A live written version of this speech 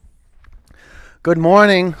Good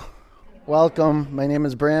morning. Welcome. My name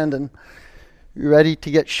is Brandon. You ready to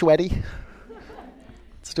get sweaty?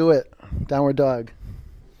 Let's do it. Downward dog.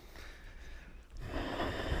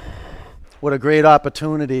 What a great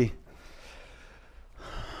opportunity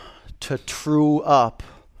to true up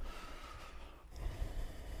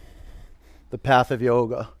the path of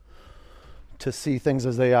yoga, to see things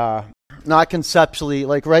as they are. Not conceptually,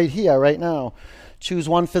 like right here, right now. Choose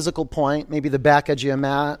one physical point, maybe the back edge of your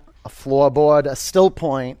mat, a floorboard, a still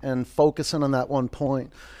point, and focusing on that one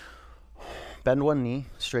point. Bend one knee,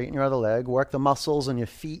 straighten your other leg, work the muscles in your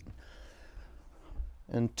feet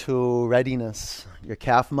into readiness. Your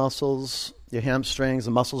calf muscles, your hamstrings,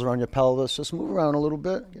 the muscles around your pelvis. Just move around a little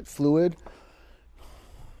bit, get fluid,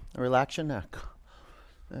 and relax your neck.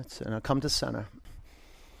 That's it. Now come to center.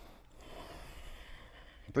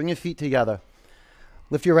 Bring your feet together.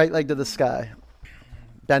 Lift your right leg to the sky.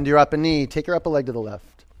 Bend your upper knee. Take your upper leg to the left.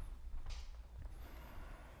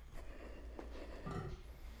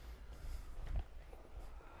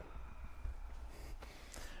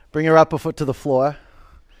 Bring your upper foot to the floor.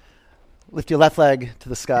 Lift your left leg to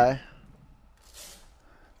the sky.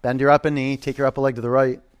 Bend your upper knee. Take your upper leg to the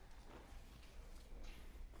right.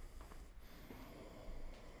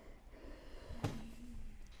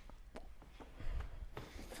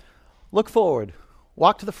 Look forward.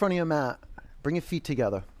 Walk to the front of your mat. Bring your feet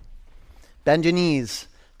together. Bend your knees.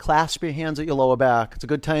 Clasp your hands at your lower back. It's a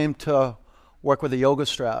good time to work with a yoga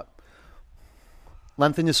strap.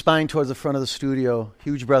 Lengthen your spine towards the front of the studio.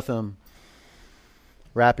 Huge breath in.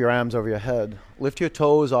 Wrap your arms over your head. Lift your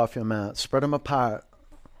toes off your mat. Spread them apart.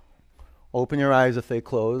 Open your eyes if they're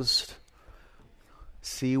closed.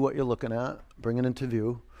 See what you're looking at. Bring it into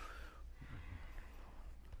view.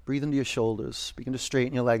 Breathe into your shoulders. Begin to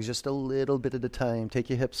straighten your legs just a little bit at a time. Take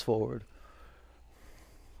your hips forward.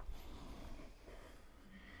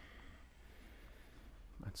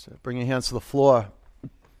 That's it. Bring your hands to the floor.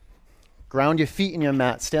 Ground your feet in your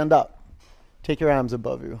mat. Stand up. Take your arms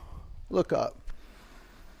above you. Look up.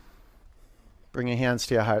 Bring your hands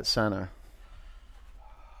to your heart center.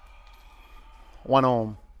 One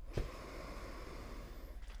Om.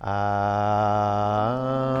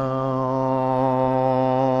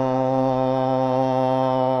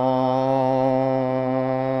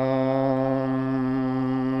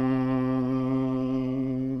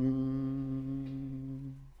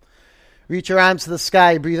 Reach your arms to the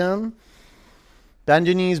sky. Breathe in. Bend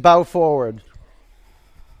your knees, bow forward.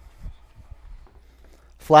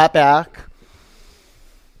 Flat back.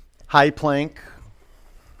 High plank.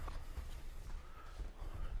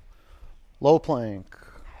 Low plank.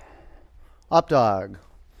 Up dog.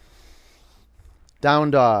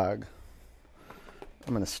 Down dog.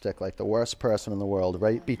 I'm going to stick like the worst person in the world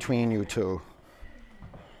right between you two.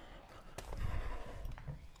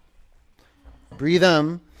 Breathe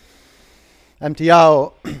in. Empty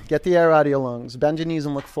out. Get the air out of your lungs. Bend your knees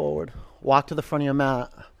and look forward. Walk to the front of your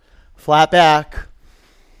mat. Flat back.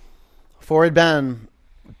 Forward bend.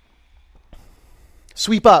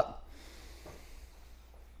 Sweep up.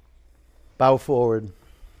 Bow forward.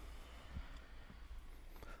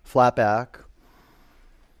 Flat back.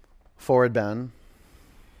 Forward bend.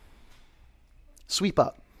 Sweep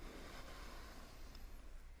up.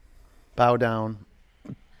 Bow down.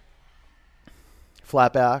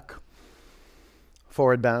 Flat back.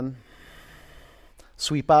 Forward bend.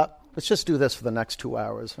 Sweep up. Let's just do this for the next 2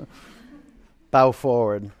 hours. Bow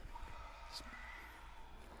forward.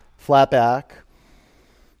 Flat back.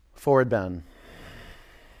 Forward bend.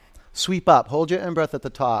 Sweep up. Hold your in-breath at the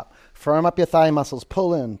top. Firm up your thigh muscles.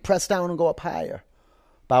 Pull in. Press down and go up higher.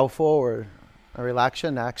 Bow forward. Now relax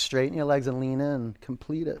your neck. Straighten your legs and lean in.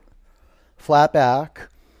 Complete it. Flat back.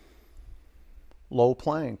 Low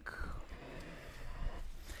plank.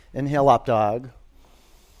 Inhale, up dog.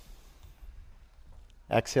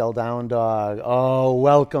 Exhale, down dog. Oh,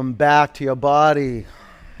 welcome back to your body.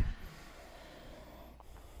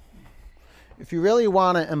 If you really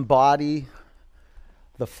want to embody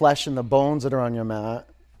the flesh and the bones that are on your mat,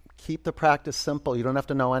 keep the practice simple. You don't have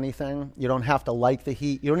to know anything. You don't have to like the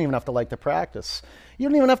heat. You don't even have to like the practice. You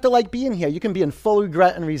don't even have to like being here. You can be in full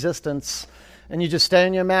regret and resistance, and you just stay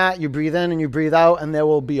on your mat, you breathe in and you breathe out, and there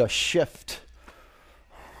will be a shift.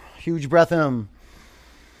 Huge breath in.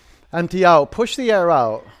 Empty out. Push the air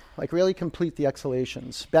out. Like really complete the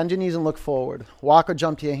exhalations. Bend your knees and look forward. Walk or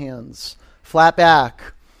jump to your hands. Flat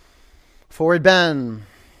back. Forward bend.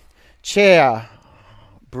 Chair.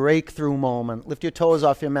 Breakthrough moment. Lift your toes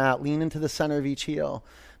off your mat. Lean into the center of each heel.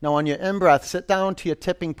 Now on your in-breath, sit down to your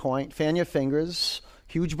tipping point. Fan your fingers.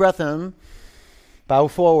 Huge breath in. Bow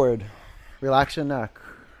forward. Relax your neck.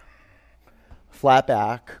 Flat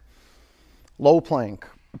back. Low plank.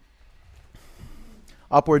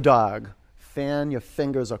 Upward dog. Fan your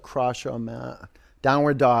fingers across your mat.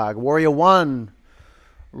 Downward dog. Warrior one.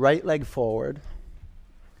 Right leg forward.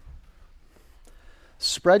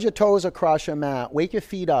 Spread your toes across your mat. Wake your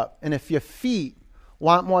feet up. And if your feet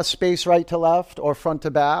want more space right to left or front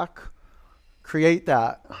to back, create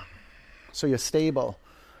that so you're stable.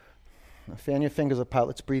 Fan your fingers apart.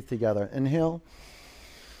 Let's breathe together. Inhale.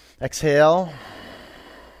 Exhale.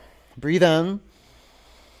 Breathe in.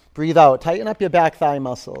 Breathe out. Tighten up your back thigh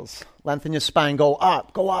muscles. Lengthen your spine. Go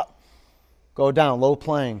up. Go up. Go down. Low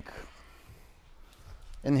plank.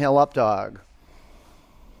 Inhale, up dog.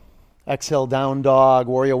 Exhale, down dog.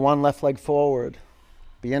 Warrior one, left leg forward.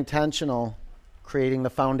 Be intentional, creating the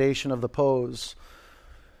foundation of the pose.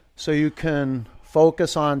 So you can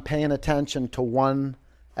focus on paying attention to one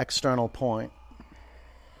external point.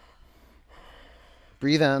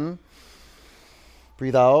 Breathe in.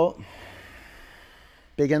 Breathe out.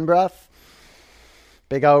 Big in breath.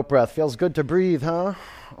 Big out breath. Feels good to breathe, huh?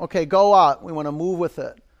 Okay, go up. We want to move with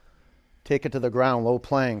it. Take it to the ground, low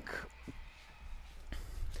plank.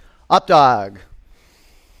 Up dog.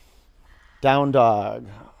 Down dog.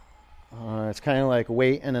 It's kind of like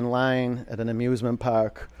waiting in line at an amusement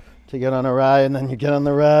park to get on a ride, and then you get on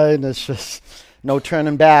the ride, and it's just no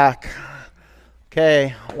turning back.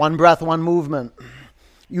 Okay, one breath, one movement.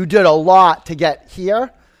 You did a lot to get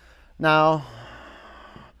here. Now,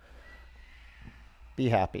 be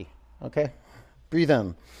happy, okay? Breathe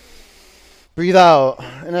in. Breathe out.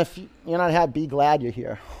 And if you're not happy, be glad you're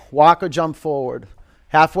here. Walk or jump forward.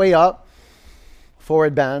 Halfway up.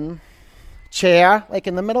 Forward bend. Chair. Like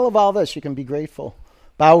in the middle of all this, you can be grateful.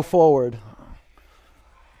 Bow forward.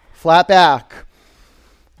 Flat back.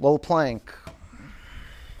 Low plank.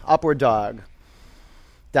 Upward dog.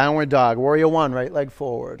 Downward dog. Warrior one, right leg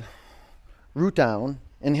forward. Root down.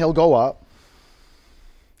 Inhale, go up.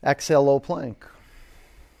 Exhale, low plank.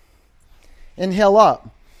 Inhale up.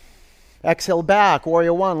 Exhale back.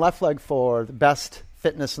 Warrior one, left leg forward. Best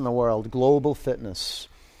fitness in the world. Global fitness.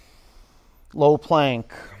 Low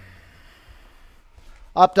plank.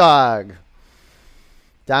 Up dog.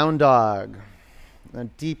 Down dog. A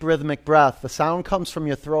deep rhythmic breath. The sound comes from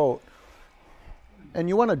your throat. And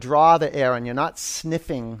you want to draw the air, and you're not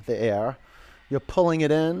sniffing the air. You're pulling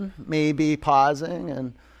it in, maybe pausing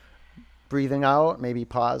and breathing out, maybe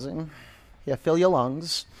pausing. Yeah, fill your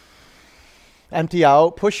lungs. Empty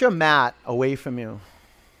out. Push your mat away from you.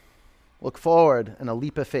 Look forward in a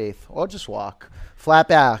leap of faith, or just walk. Flat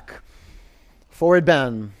back. Forward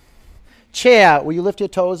bend. Chair. Will you lift your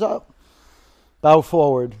toes up? Bow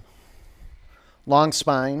forward. Long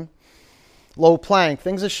spine. Low plank.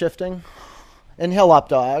 Things are shifting. Inhale, up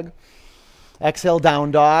dog. Exhale,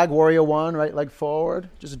 down dog. Warrior one, right leg forward.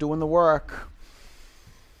 Just doing the work.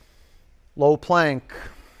 Low plank.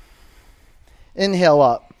 Inhale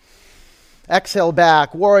up. Exhale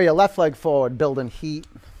back. Warrior, left leg forward. Building heat.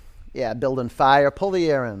 Yeah, building fire. Pull the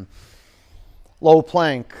air in. Low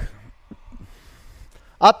plank.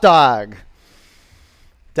 Up dog.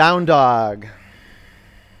 Down dog.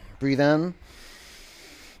 Breathe in.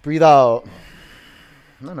 Breathe out.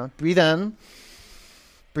 No. Breathe in.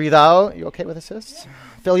 Breathe out. You okay with this?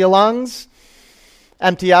 Fill your lungs.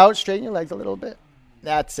 Empty out. Straighten your legs a little bit.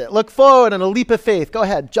 That's it. Look forward in a leap of faith. Go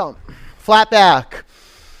ahead. Jump. Flat back.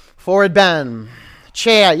 Forward bend.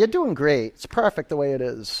 Chair. You're doing great. It's perfect the way it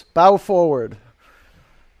is. Bow forward.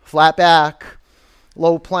 Flat back.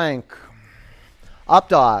 Low plank. Up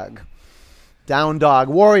dog. Down dog.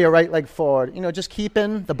 Warrior, right leg forward. Just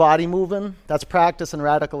keeping the body moving. That's practice and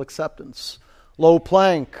radical acceptance. Low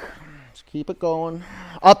plank. Just keep it going.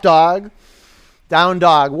 Up dog. Down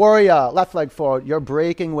dog. Warrior, left leg forward. You're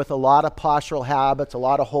breaking with a lot of postural habits, a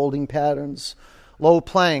lot of holding patterns. Low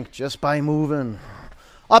plank, just by moving.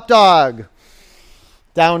 Up dog.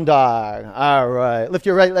 Down dog. All right. Lift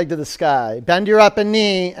your right leg to the sky. Bend your upper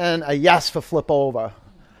knee and a yes for flip over.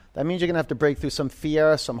 That means you're going to have to break through some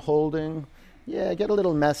fear, some holding. Yeah, get a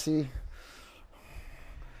little messy.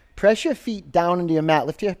 Press your feet down into your mat.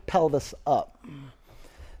 Lift your pelvis up.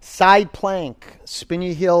 Side plank. Spin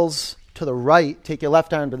your heels to the right. Take your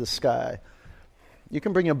left arm to the sky. You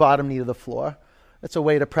can bring your bottom knee to the floor. It's a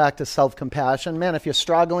way to practice self-compassion. Man, if you're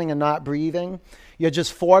struggling and not breathing, you're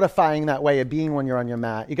just fortifying that way of being when you're on your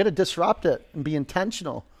mat. You got to disrupt it and be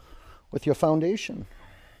intentional with your foundation.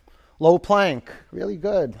 Low plank. Really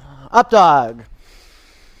good. Up dog.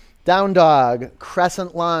 Down dog.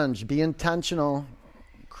 Crescent lunge. Be intentional.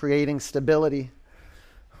 Creating stability.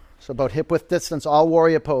 So about hip width distance, all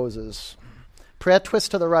warrior poses. Prayer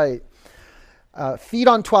twist to the right. Feet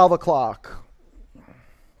on 12 o'clock.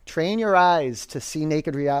 Train your eyes to see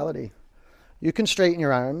naked reality. You can straighten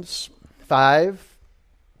your arms. 5,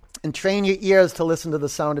 and train your ears to listen to the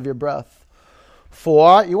sound of your breath.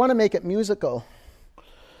 4, you want to make it musical.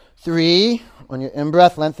 3, on your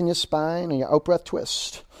in-breath, lengthen your spine. On your out-breath,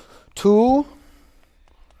 twist. 2,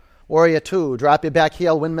 warrior 2, drop your back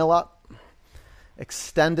heel, windmill up.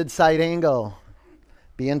 Extended side angle.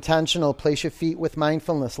 Be intentional. Place your feet with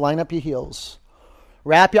mindfulness. Line up your heels.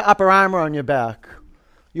 Wrap your upper arm around your back.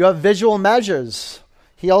 You have visual measures.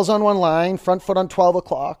 Heels on one line, front foot on 12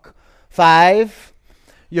 o'clock. 5,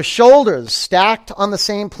 your shoulders stacked on the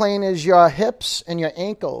same plane as your hips and your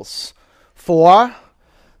ankles. 4,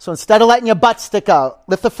 so instead of letting your butt stick out,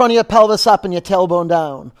 lift the front of your pelvis up and your tailbone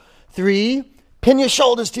down. 3, pin your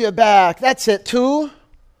shoulders to your back. That's it. 2,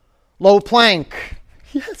 low plank.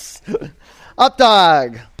 Yes. Up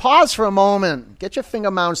dog. Pause for a moment. Get your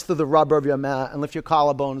finger mounts through the rubber of your mat and lift your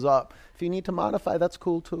collarbones up. If you need to modify, that's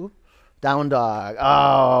cool too. Down dog.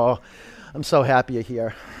 Oh, I'm so happy you're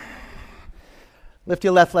here. Lift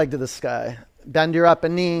your left leg to the sky. Bend your upper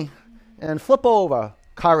knee and flip over.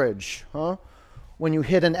 Courage. When you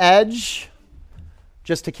hit an edge,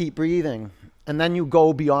 just to keep breathing. And then you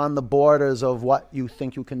go beyond the borders of what you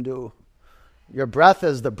think you can do. Your breath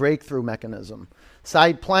is the breakthrough mechanism.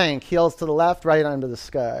 Side plank, heels to the left, right arm to the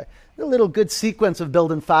sky. A little good sequence of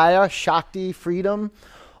building fire, Shakti, freedom.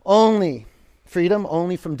 Freedom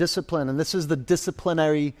only from discipline. And this is the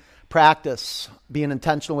disciplinary practice, being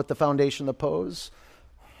intentional with the foundation of the pose.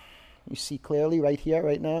 You see clearly right here,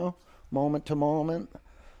 right now, moment to moment.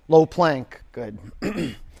 Low plank, good.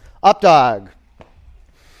 Up dog.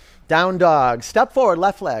 Down dog. Step forward,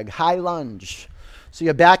 left leg, high lunge. So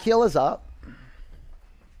your back heel is up.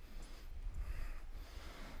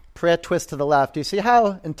 Prayer twist to the left. Do you see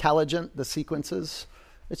how intelligent the sequence is?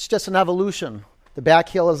 It's just an evolution. The back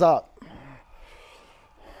heel is up.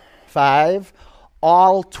 5,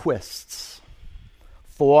 all twists.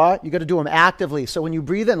 4, you got to do them actively. So when you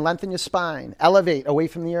breathe in, lengthen your spine. Elevate away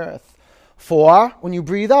from the earth. 4, when you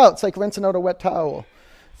breathe out, it's like rinsing out a wet towel.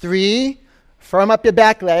 3, firm up your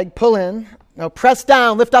back leg, pull in. Now press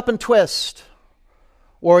down, lift up and twist.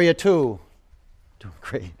 Warrior 2. Doing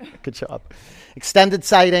great. Good job. Extended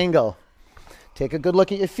side angle. Take a good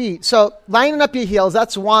look at your feet. So lining up your heels,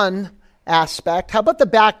 that's one aspect. How about the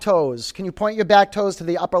back toes? Can you point your back toes to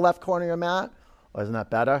the upper left corner of your mat? Oh, isn't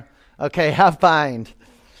that better? Okay, have bind.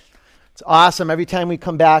 It's awesome. Every time we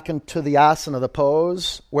come back into the asana, the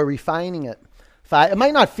pose, we're refining it. 5, it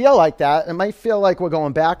might not feel like that. It might feel like we're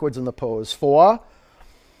going backwards in the pose. 4,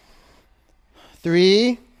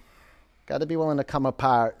 3, got to be willing to come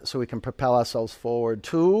apart so we can propel ourselves forward.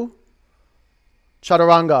 2,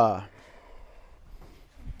 chaturanga.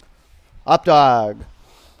 Up dog.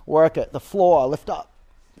 Work it. The floor. Lift up.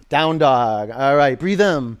 Down dog. All right. Breathe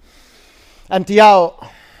in. Empty out.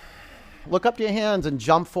 Look up to your hands and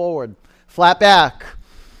jump forward. Flat back.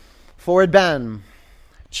 Forward bend.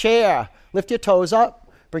 Chair. Lift your toes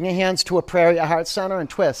up. Bring your hands to a prayer at your heart center and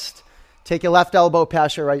twist. Take your left elbow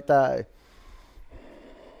past your right thigh.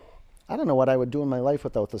 I don't know what I would do in my life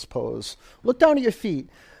without this pose. Look down at your feet.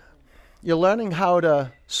 You're learning how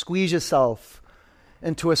to squeeze yourself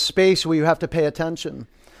into a space where you have to pay attention.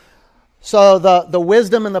 So the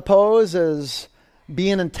wisdom in the pose is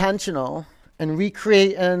being intentional and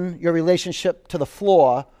recreating your relationship to the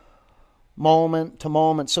floor moment to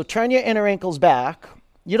moment. So turn your inner ankles back.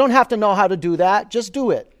 You don't have to know how to do that. Just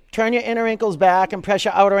do it. Turn your inner ankles back and press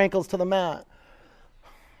your outer ankles to the mat.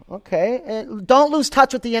 Okay. And don't lose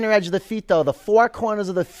touch with the inner edge of the feet, though. The 4 corners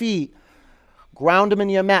of the feet. Ground them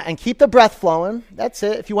into your mat and keep the breath flowing. That's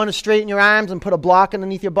it. If you want to straighten your arms and put a block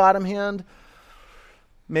underneath your bottom hand,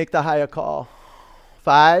 make the higher call.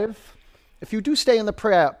 5, if you do stay in the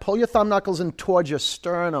prayer, pull your thumb knuckles in towards your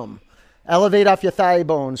sternum. Elevate off your thigh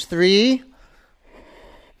bones. 3,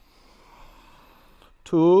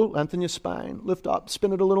 2, lengthen your spine. Lift up.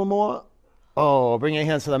 Spin it a little more. Oh, bring your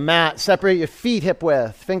hands to the mat. Separate your feet hip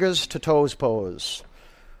width. Fingers to toes pose.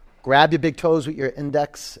 Grab your big toes with your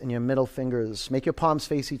index and your middle fingers. Make your palms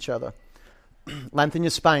face each other. Lengthen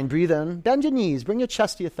your spine. Breathe in. Bend your knees. Bring your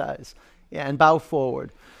chest to your thighs. Yeah, and bow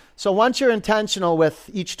forward. So once you're intentional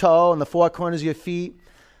with each toe and the 4 corners of your feet,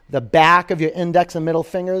 the back of your index and middle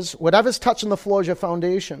fingers, whatever's touching the floor is your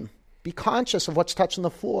foundation. Be conscious of what's touching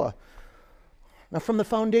the floor. Now from the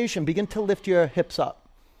foundation, begin to lift your hips up.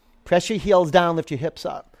 Press your heels down, lift your hips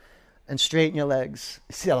up. And straighten your legs.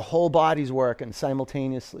 See how the whole body's working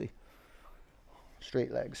simultaneously.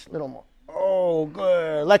 Straight legs. A little more. Oh,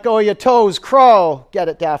 good. Let go of your toes. Crow. Get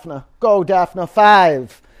it, Daphne. Go, Daphne.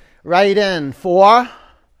 5. Right in. 4.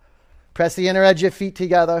 Press the inner edge of your feet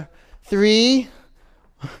together. 3.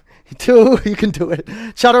 2. You can do it.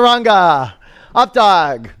 Chaturanga. Up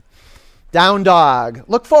dog. Down dog.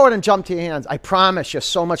 Look forward and jump to your hands. I promise you're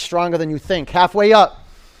so much stronger than you think. Halfway up.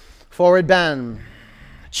 Forward bend.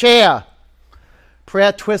 Chair.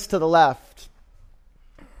 Prayer twist to the left.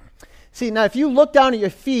 See, now if you look down at your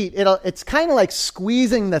feet, it's kind of like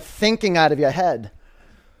squeezing the thinking out of your head.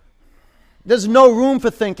 There's no room for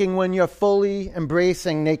thinking when you're fully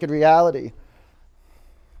embracing naked reality.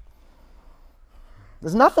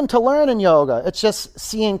 There's nothing to learn in yoga. It's just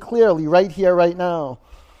seeing clearly right here, right now.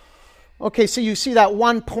 Okay, so you see that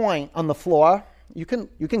one point on the floor. You can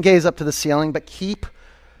gaze up to the ceiling, but keep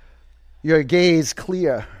your gaze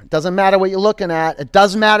clear. It doesn't matter what you're looking at. It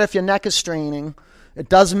does matter if your neck is straining. It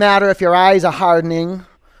does matter if your eyes are hardening.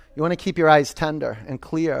 You want to keep your eyes tender and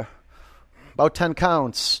clear. About 10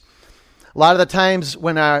 counts. A lot of the times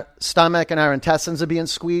when our stomach and our intestines are being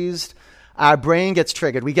squeezed, our brain gets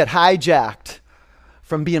triggered. We get hijacked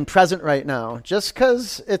from being present right now just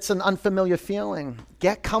because it's an unfamiliar feeling.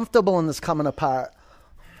 Get comfortable in this coming apart.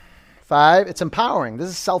 5, it's empowering. This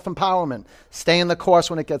is self-empowerment. Stay in the course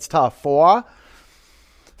when it gets tough. 4,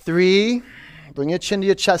 3, bring your chin to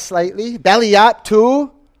your chest slightly. Belly up.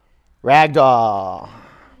 2, ragdoll.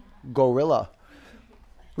 Gorilla.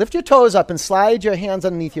 Lift your toes up and slide your hands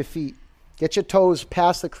underneath your feet. Get your toes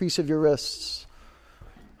past the crease of your wrists.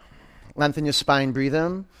 Lengthen your spine. Breathe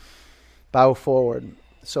in. Bow forward.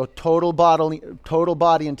 So total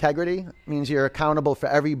body integrity means you're accountable for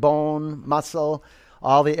every bone, muscle,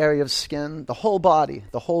 all the area of skin, the whole body.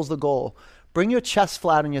 The whole's the goal. Bring your chest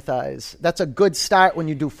flat on your thighs. That's a good start when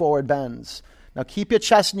you do forward bends. Now keep your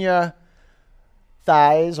chest and your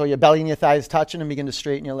thighs or your belly and your thighs touching and begin to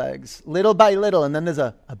straighten your legs. Little by little, and then there's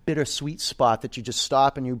a bittersweet spot that you just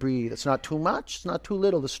stop and you breathe. It's not too much. It's not too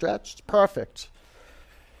little to stretch. It's perfect.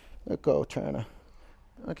 Let go, Turner.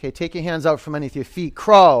 Okay, take your hands out from underneath your feet.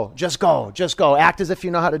 Crow. Just go. Just go. Act as if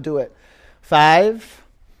you know how to do it. 5,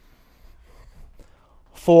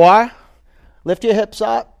 4. Lift your hips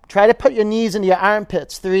up. Try to put your knees into your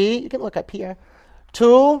armpits. 3. You can look up here.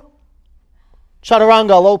 2.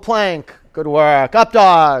 Chaturanga, low plank. Good work. Up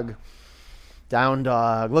dog. Down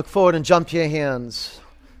dog. Look forward and jump to your hands.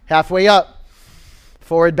 Halfway up.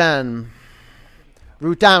 Forward bend.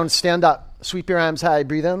 Root down. Stand up. Sweep your arms high.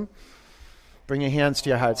 Breathe in. Bring your hands to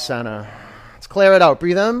your heart center. Let's clear it out.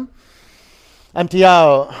 Breathe in. Empty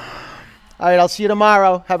out. All right, I'll see you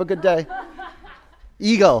tomorrow. Have a good day.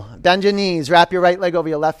 Eagle. Bend your knees. Wrap your right leg over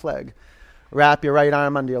your left leg. Wrap your right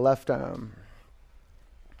arm under your left arm.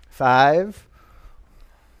 5,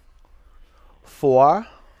 4,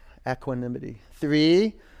 equanimity.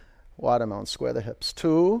 3, watermelon, square the hips.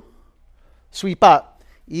 2, sweep up,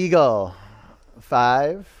 eagle.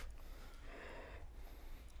 5,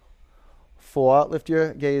 4, lift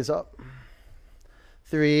your gaze up.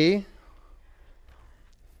 3,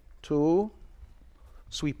 2,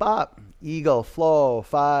 sweep up, eagle, flow.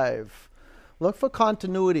 5, look for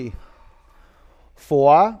continuity.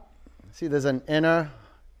 4, see there's an inner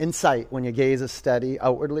insight when your gaze is steady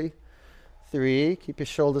outwardly. 3, keep your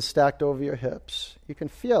shoulders stacked over your hips. You can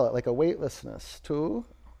feel it like a weightlessness. 2,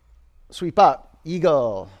 sweep up,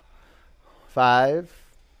 eagle. 5,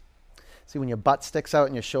 see when your butt sticks out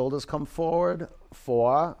and your shoulders come forward.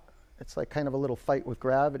 4, it's like kind of a little fight with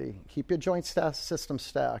gravity. Keep your joint system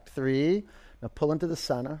stacked. 3, now pull into the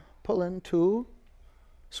center. Pull in. 2,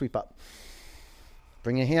 sweep up.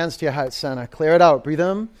 Bring your hands to your heart center. Clear it out. Breathe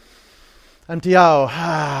in. Empty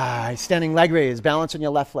out. Standing leg raise. Balance on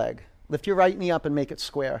your left leg. Lift your right knee up and make it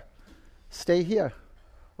square. Stay here.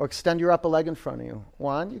 Or extend your upper leg in front of you.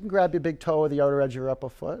 1, you can grab your big toe or the outer edge of your upper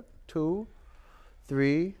foot. 2,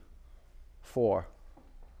 3, 4.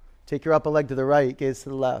 Take your upper leg to the right, gaze to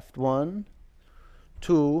the left. 1,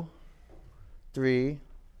 2, 3,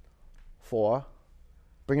 4.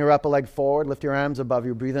 Bring your upper leg forward, lift your arms above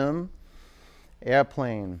you. Breathe in.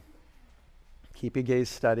 Airplane. Keep your gaze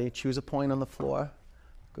steady. Choose a point on the floor.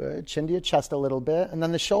 Good. Chin to your chest a little bit. And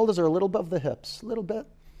then the shoulders are a little above the hips. A little bit.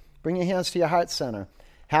 Bring your hands to your heart center.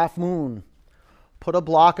 Half moon. Put a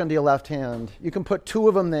block under your left hand. You can put 2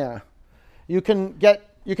 of them there. You can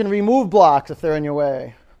remove blocks if they're in your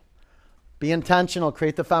way. Be intentional.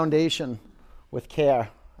 Create the foundation with care.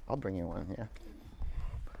 I'll bring you one here.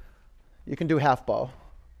 You can do half bow.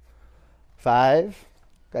 5.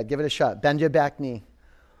 Good. Give it a shot. Bend your back knee.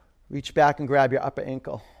 Reach back and grab your upper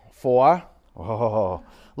ankle. 4. Oh,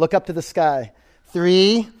 look up to the sky.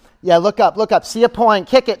 3. Yeah, look up, look up. See a point.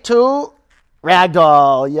 Kick it. 2.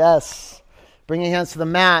 Ragdoll. Yes. Bring your hands to the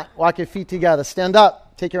mat. Walk your feet together. Stand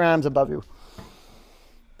up. Take your arms above you.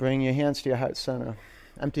 Bring your hands to your heart center.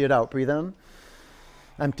 Empty it out. Breathe in.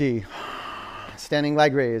 Empty. Standing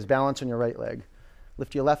leg raise. Balance on your right leg.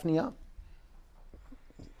 Lift your left knee up.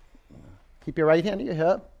 Keep your right hand at your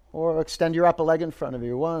hip or extend your upper leg in front of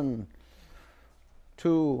you. 1,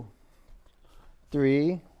 2,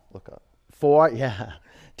 3. Look up. 4. Yeah.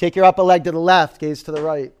 Take your upper leg to the left. Gaze to the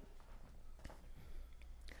right.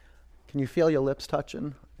 Can you feel your lips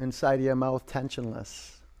touching? Inside of your mouth,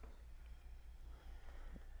 tensionless.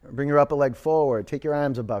 Bring your upper leg forward. Take your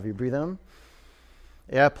arms above you. Breathe in.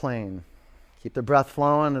 Airplane. Keep the breath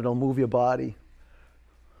flowing. It'll move your body.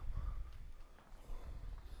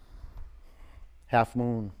 Half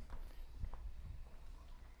moon.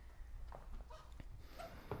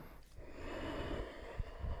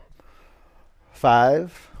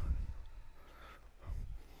 Five.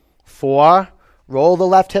 4. Roll the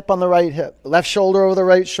left hip on the right hip. Left shoulder over the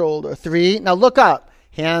right shoulder. 3. Now look up.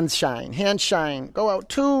 Hands shine. Hands shine. Go out.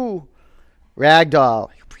 2. Ragdoll.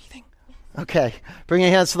 Are you breathing? Okay. Bring your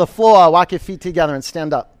hands to the floor. Walk your feet together and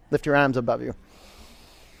stand up. Lift your arms above you.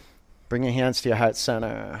 Bring your hands to your heart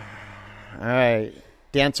center. All right.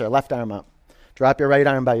 Dancer. Left arm up. Drop your right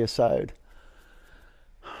arm by your side.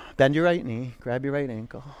 Bend your right knee. Grab your right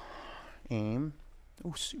ankle. Aim.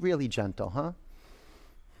 Ooh, really gentle, huh?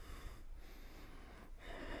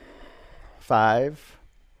 5.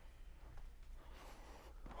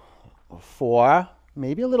 4.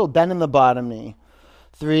 Maybe a little bend in the bottom knee.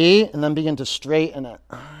 3, and then begin to straighten it.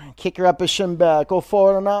 Kick your upper shin back. Go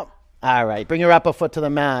forward and up. All right. Bring your upper foot to the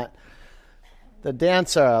mat. The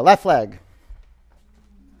dancer. Left leg.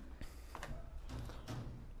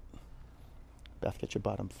 Beth, get your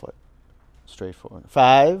bottom foot straight forward.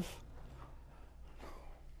 5.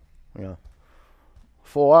 Yeah.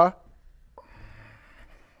 4.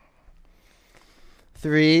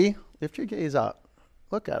 3. Lift your gaze up.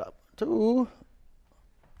 Look at up. 2.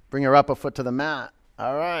 Bring your upper foot to the mat.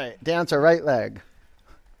 All right. Dancer, right leg.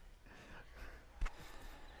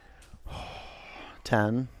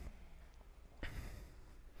 10.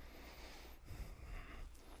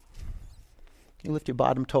 You lift your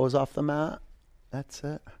bottom toes off the mat. That's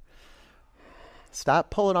it. Stop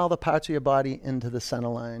pulling all the parts of your body into the center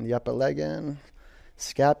line. The upper leg in.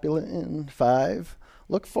 Scapula in. 5.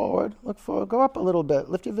 Look forward. Look forward. Go up a little bit.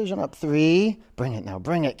 Lift your vision up. 3. Bring it now.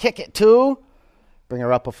 Bring it. Kick it. 2. Bring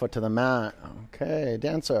your upper foot to the mat. Okay.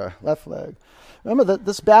 Dancer. Left leg. Remember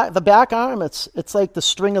the back arm, it's like the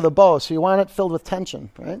string of the bow. So you want it filled with tension,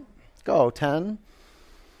 right? Go. 10.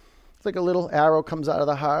 It's like a little arrow comes out of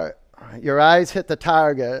the heart. Your eyes hit the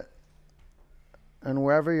target. And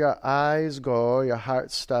wherever your eyes go, your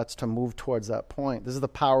heart starts to move towards that point. This is the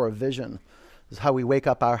power of vision. This is how we wake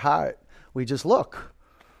up our heart. We just look.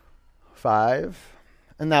 5.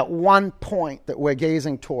 And that one point that we're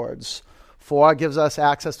gazing towards. 4 gives us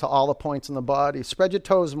access to all the points in the body. Spread your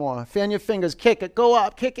toes more. Fan your fingers. Kick it. Go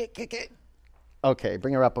up. Kick it. Kick it. Okay.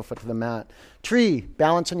 Bring your upper foot to the mat. Tree.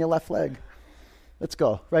 Balance on your left leg. Let's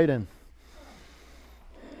go. Right in.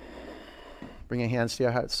 Bring your hands to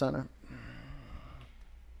your heart center.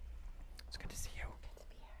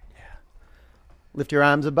 Lift your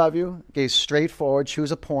arms above you. Gaze straight forward.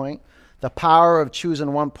 Choose a point. The power of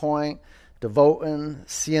choosing one point, devoting,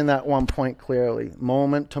 seeing that one point clearly.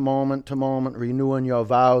 Moment to moment to moment, renewing your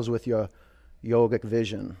vows with your yogic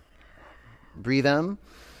vision. Breathe in.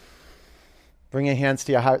 Bring your hands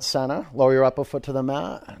to your heart center. Lower your upper foot to the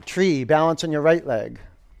mat. Tree. Balance on your right leg.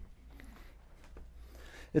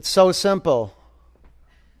 It's so simple.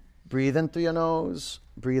 Breathe in through your nose.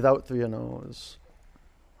 Breathe out through your nose.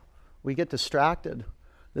 We get distracted.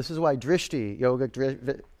 This is why drishti,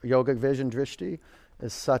 yogic vision drishti,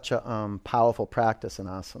 is such a powerful practice in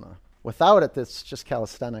asana. Without it, it's just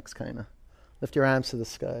calisthenics, kind of. Lift your arms to the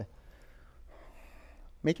sky.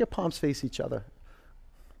 Make your palms face each other.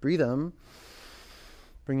 Breathe in.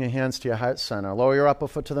 Bring your hands to your heart center. Lower your upper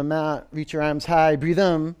foot to the mat. Reach your arms high. Breathe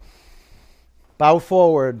in. Bow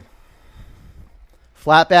forward.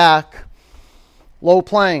 Flat back. Low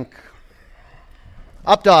plank.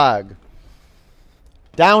 Up dog.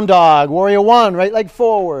 Down dog. Warrior 1, right leg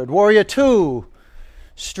forward. Warrior 2,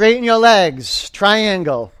 straighten your legs.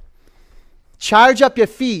 Triangle. Charge up your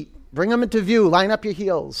feet. Bring them into view. Line up your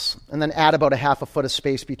heels. And then add about a half a foot of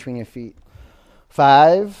space between your feet.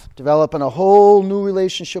 5, developing a whole new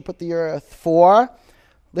relationship with the earth. 4,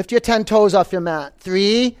 lift your 10 toes off your mat.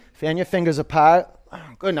 3, fan your fingers apart.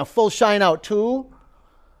 Good. Now full shine out. 2,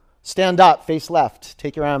 stand up. Face left.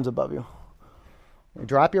 Take your arms above you.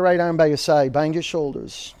 Drop your right arm by your side. Bind your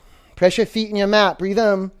shoulders. Press your feet in your mat. Breathe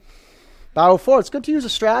in. Bow forward. It's good to use a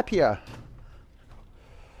strap here.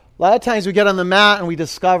 A lot of times we get on the mat and we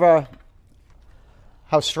discover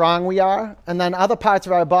how strong we are. And then other parts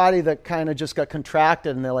of our body that kind of just got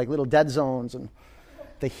contracted and they're like little dead zones. And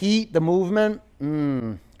the heat, the movement,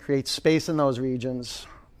 creates space in those regions.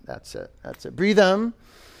 That's it. That's it. Breathe in.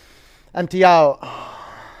 Empty out.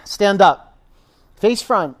 Stand up. Face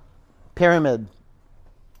front. Pyramid.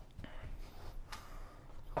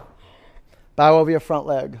 Bow over your front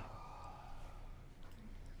leg.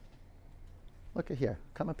 Look at here.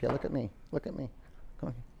 Come up here. Look at me. Look at me. Come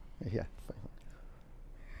on. You're here.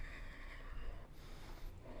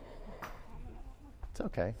 It's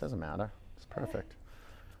okay. Doesn't matter. It's perfect.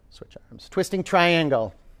 Switch arms. Twisting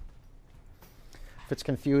triangle. If it's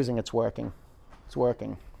confusing, it's working. It's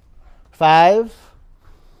working. 5,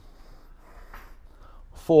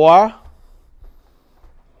 4,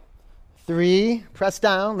 3, press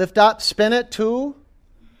down, lift up, spin it, 2,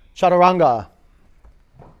 chaturanga.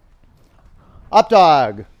 Up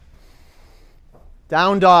dog.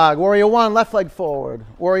 Down dog. Warrior 1, left leg forward.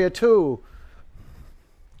 Warrior 2.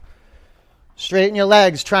 Straighten your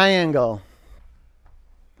legs, triangle.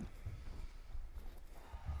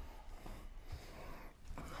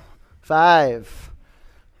 5,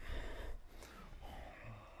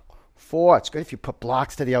 4. It's good if you put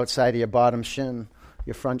blocks to the outside of your bottom shin,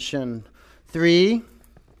 your front shin. 3.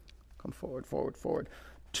 Come forward, forward, forward.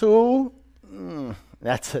 2.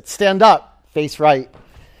 That's it. Stand up. Face right.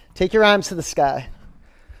 Take your arms to the sky.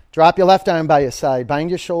 Drop your left arm by your side. Bind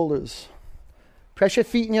your shoulders. Press your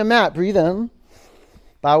feet in your mat. Breathe in.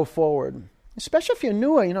 Bow forward. Especially if you're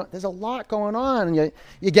newer, there's a lot going on. And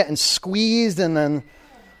you're getting squeezed, and then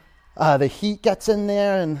the heat gets in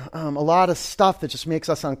there, and a lot of stuff that just makes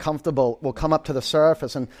us uncomfortable will come up to the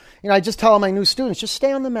surface. And, I just tell my new students, just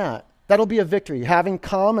stay on the mat. That'll be a victory. Having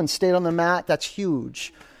come and stayed on the mat, that's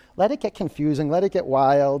huge. Let it get confusing. Let it get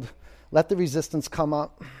wild. Let the resistance come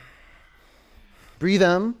up. Breathe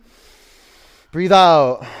in. Breathe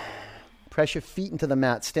out. Press your feet into the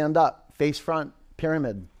mat. Stand up. Face front.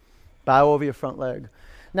 Pyramid. Bow over your front leg.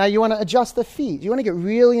 Now you want to adjust the feet. You want to get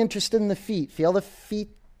really interested in the feet. Feel the feet,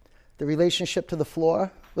 the relationship to the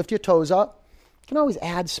floor. Lift your toes up. You can always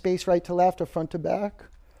add space right to left or front to back.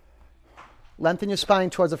 Lengthen your spine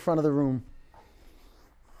towards the front of the room.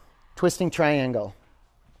 Twisting triangle.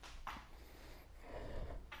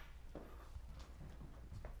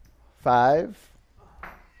 5.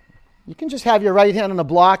 You can just have your right hand on the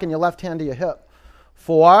block and your left hand to your hip.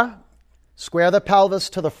 4. Square the pelvis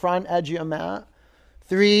to the front edge of your mat.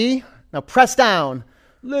 3. Now press down.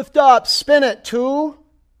 Lift up. Spin it. 2.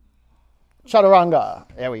 Chaturanga.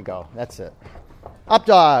 There we go. That's it. Up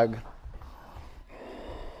dog.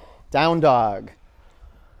 Down dog.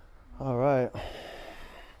 All right.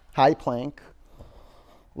 High plank.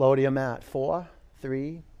 Lower to your mat. 4,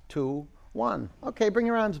 3, 2, 1. Okay, bring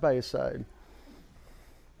your arms by your side.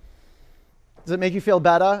 Does it make you feel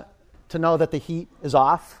better to know that the heat is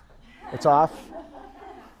off? It's off?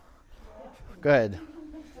 Good.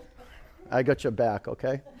 I got your back,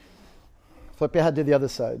 okay? Flip your head to the other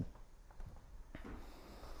side.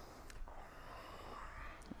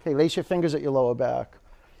 Okay, lace your fingers at your lower back.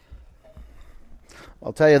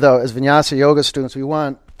 I'll tell you though, as Vinyasa yoga students, we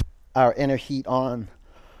want our inner heat on.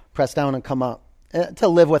 Press down and come up. To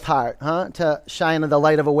live with heart, to shine the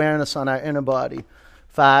light of awareness on our inner body.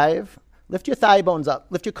 5, lift your thigh bones up.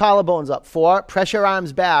 Lift your collarbones up. 4, press your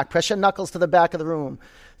arms back. Press your knuckles to the back of the room.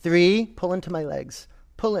 3, pull into my legs.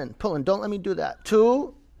 Pull in, pull in. Don't let me do that.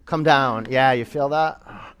 2, come down. Yeah, you feel that?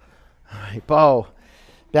 All right, bow.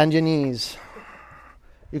 Bend your knees.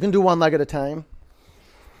 You can do one leg at a time.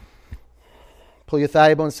 Pull your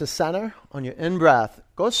thigh bones to center on your in-breath.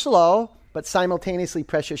 Go slow, but simultaneously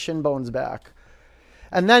press your shin bones back.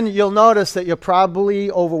 And then you'll notice that you're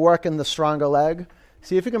probably overworking the stronger leg.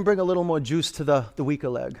 See if you can bring a little more juice to the weaker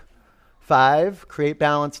leg. 5, create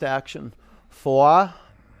balanced action. 4,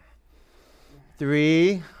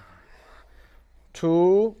 3,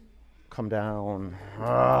 2, come down.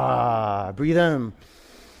 Breathe in.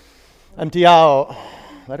 Empty out.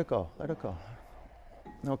 Let it go, let it go.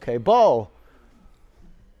 Okay, bow.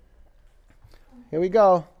 Here we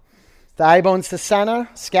go. Thigh bones to center,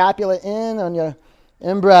 scapula in on your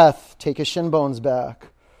in-breath. Take your shin bones back.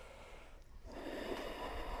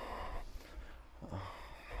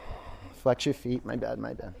 Flex your feet. My bad,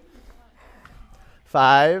 my bad.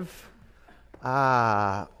 5,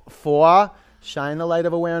 4, shine the light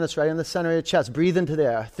of awareness right in the center of your chest. Breathe into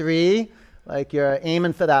there. 3, like you're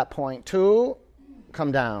aiming for that point. 2,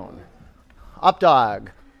 come down. Up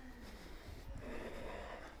dog.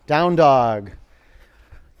 Down dog.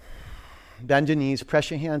 Bend your knees. Press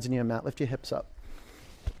your hands in your mat. Lift your hips up.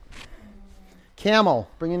 Camel.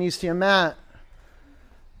 Bring your knees to your mat.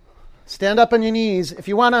 Stand up on your knees. If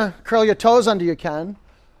you want to curl your toes under, you can.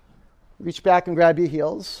 Reach back and grab your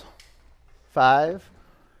heels. 5.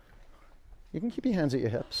 You can keep your hands at your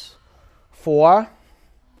hips. 4,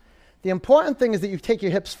 The important thing is that you take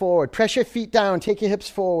your hips forward. Press your feet down. Take your hips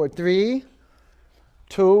forward. 3,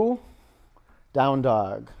 2, down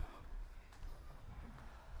dog.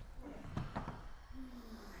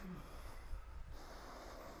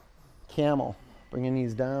 Camel. Bring your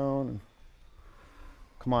knees down. And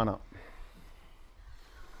come on up.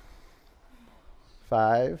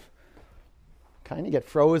 5. Kind of get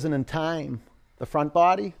frozen in time. The front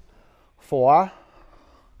body. 4.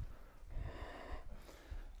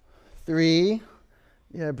 3.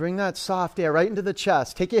 Yeah, bring that soft air right into the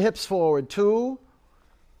chest. Take your hips forward. 2.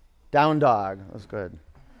 Down dog. That was good.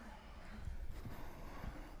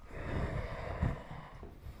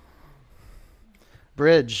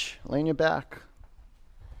 Bridge. Lay on your back.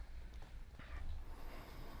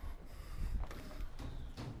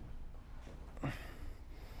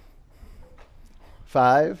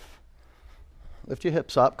 5. Lift your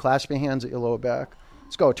hips up. Clasp your hands at your lower back.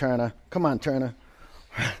 Let's go, Turner. Come on, Turner.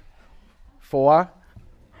 4.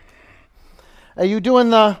 Are you doing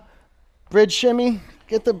the bridge shimmy?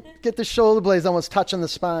 Get the shoulder blades almost touching the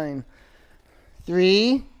spine.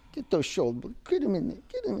 3. Get those shoulder blades. Get them in there.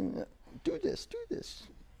 Get them in there. Do this.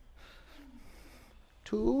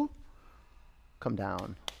 2. Come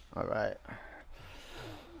down. All right.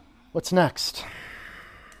 What's next?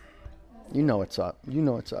 You know what's up.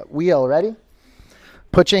 Wheel, ready?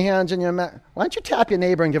 Put your hands in your mat. Why don't you tap your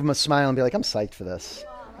neighbor and give him a smile and be like, I'm psyched for this.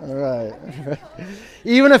 All right.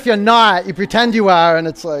 Even if you're not, you pretend you are, and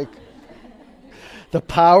it's like the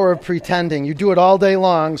power of pretending. You do it all day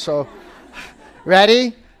long, so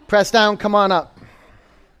ready? Press down, come on up.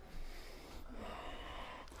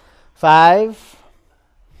 5,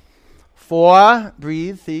 4,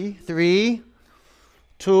 breathe, 3,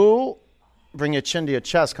 2, bring your chin to your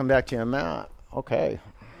chest, come back to your mat. Okay.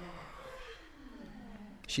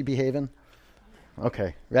 She behaving?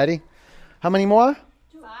 Okay, ready? How many more?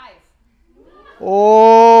 5.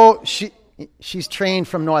 Oh, she's trained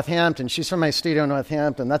from Northampton. She's from my studio in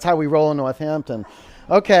Northampton. That's how we roll in Northampton.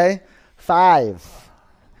 Okay, 5.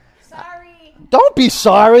 Sorry. Don't be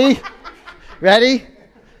sorry. Ready?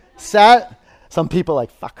 Set. Some people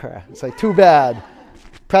like, fuck her. It's like, too bad.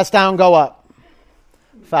 Press down, go up.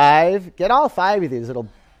 5. Get all 5 of these.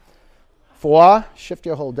 4. Shift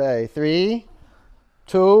your whole day. 3,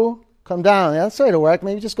 2. Come down. Yeah, that's the way to work.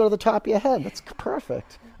 Maybe just go to the top of your head. That's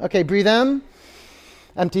perfect. Okay, breathe in.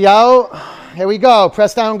 Empty out. Here we go.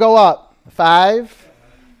 Press down, go up. 5.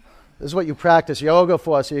 This is what you practice yoga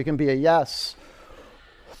for, so you can be a yes.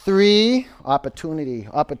 3. Opportunity.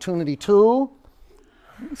 Opportunity 2.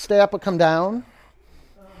 Stay up or come down.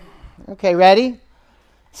 Okay, ready?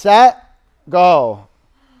 Set. Go.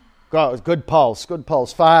 Go. Good pulse.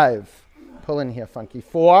 5. Pull in here, funky.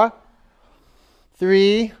 4.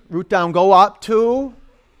 3. Root down. Go up. 2.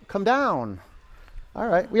 Come down. All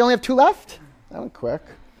right. We only have 2 left? That went quick.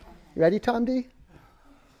 You ready, Tom D?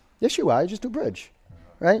 Yes, you are. You just do bridge.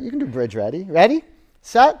 Right? You can do bridge. Ready? Ready?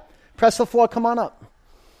 Set. Press the floor. Come on up.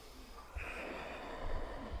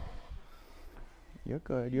 You're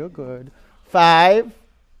good. 5.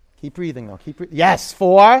 Keep breathing, though. Yes.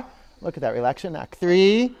 4. Look at that. Relax your neck.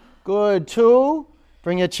 3. Good. 2.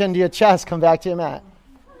 Bring your chin to your chest. Come back to your mat.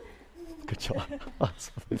 Good job.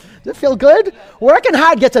 Awesome. Does it feel good? Working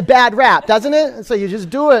hard gets a bad rap, doesn't it? So you just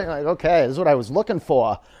do it. Like, okay, this is what I was looking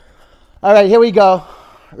for. All right, here we go.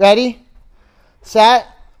 Ready? Set.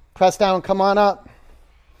 Press down. Come on up.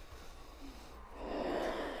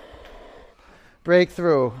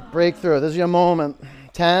 Breakthrough. This is your moment.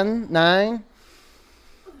 10, 9.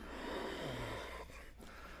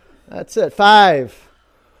 That's it. 5,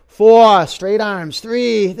 4. Straight arms.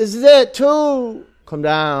 3. This is it. 2. Come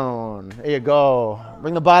down. There you go.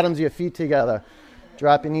 Bring the bottoms of your feet together.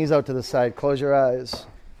 Drop your knees out to the side. Close your eyes.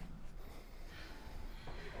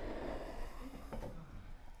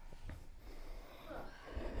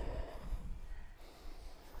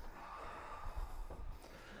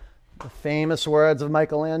 The famous words of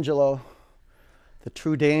Michelangelo. The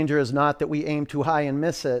true danger is not that we aim too high and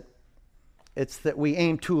miss it. It's that we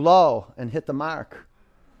aim too low and hit the mark.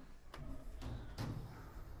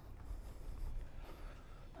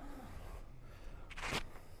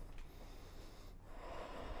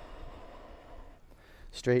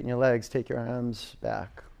 Straighten your legs. Take your arms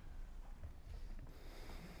back.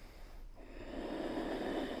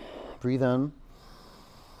 Breathe in.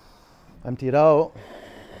 Empty it out.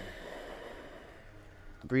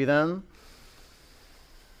 Breathe in.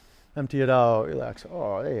 Empty it out. Relax.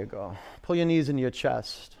 Oh, there you go. Pull your knees into your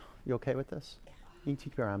chest. You okay with this? You can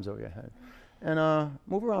keep your arms over your head. And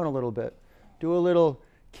move around a little bit. Do a little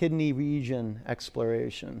kidney region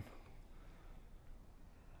exploration.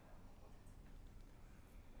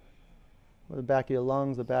 With the back of your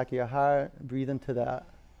lungs, the back of your heart. Breathe into that.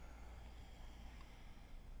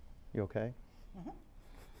 You okay? Mm-hmm.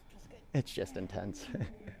 That's good. It's just intense.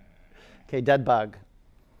 Okay, dead bug.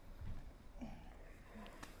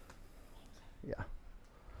 Yeah.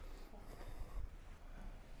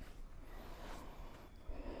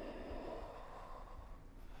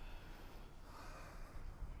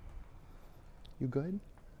 You good?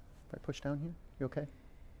 If I push down here, you okay?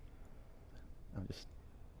 I'll just,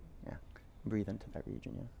 yeah, breathe into that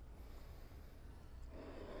region, yeah.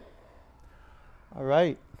 All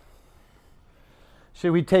right.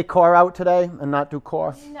 Should we take core out today and not do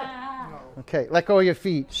core? Nah. Okay, let go of your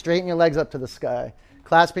feet. Straighten your legs up to the sky.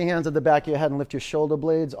 Clasp your hands at the back of your head and lift your shoulder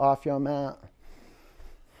blades off your mat.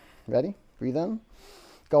 Ready? Breathe in.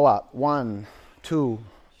 Go up. 1, 2,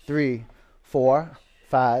 3, 4,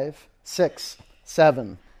 5, 6,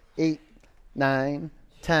 7, 8, 9,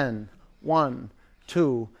 10. 1,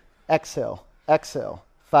 2. Exhale. Exhale.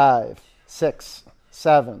 5, 6,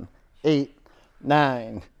 7, 8,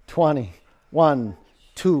 9, 20. 1,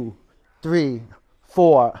 2, 3,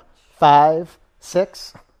 4, 5,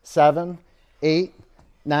 6, 7, 8,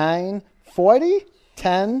 9, 40,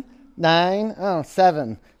 10, 9,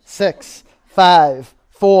 7, 6, 5,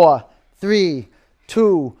 4, 3,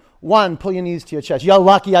 2, 1. Pull your knees to your chest. You're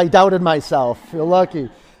lucky I doubted myself. You're lucky.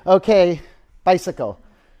 Okay, bicycle.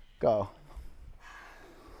 Go.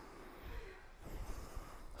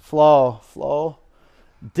 Flow, flow.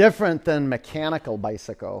 Different than mechanical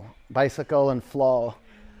bicycle. Bicycle and flow.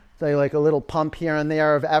 They like a little pump here and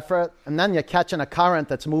there of effort, and then you're catching a current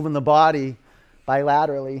that's moving the body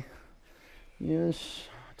bilaterally. Yes.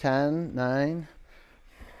 10, 9,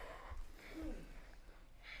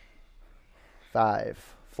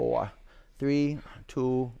 5, 4, 3,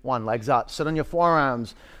 2, 1. Legs up. Sit on your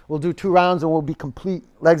forearms. We'll do 2 rounds and we'll be complete.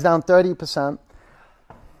 Legs down 30%.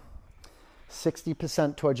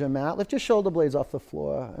 60% towards your mat. Lift your shoulder blades off the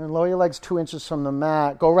floor and lower your legs 2 inches from the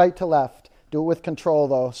mat. Go right to left. Do it with control,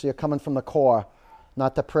 though, so you're coming from the core,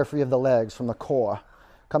 not the periphery of the legs, from the core.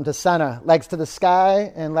 Come to center. Legs to the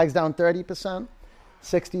sky and legs down 30%,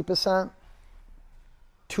 60%.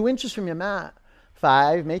 2 inches from your mat.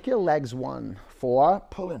 5, make your legs 1. 4,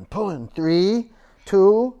 pull in. 3,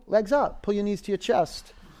 2, legs up. Pull your knees to your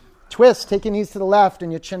chest. Twist, take your knees to the left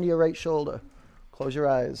and your chin to your right shoulder. Close your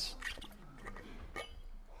eyes.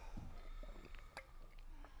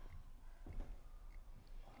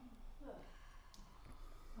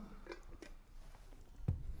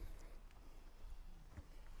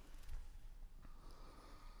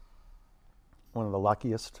 One of the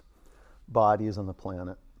luckiest bodies on the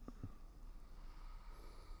planet.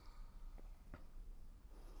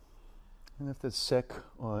 And if there's sick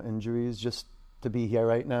or injuries, just to be here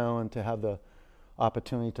right now and to have the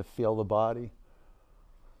opportunity to feel the body,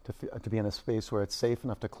 to be in a space where it's safe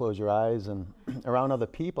enough to close your eyes and around other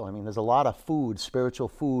people. I mean, there's a lot of food, spiritual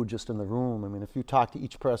food just in the room. I mean, if you talk to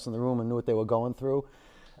each person in the room and knew what they were going through,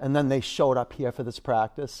 and then they showed up here for this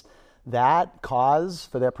practice, that cause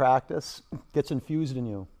for their practice gets infused in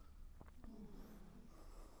you.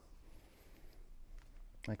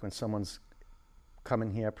 Like when someone's coming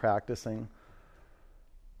here practicing,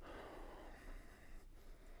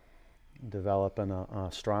 developing a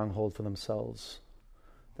stronghold for themselves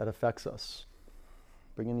that affects us.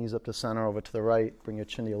 Bring your knees up to center, over to the right. Bring your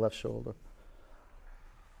chin to your left shoulder.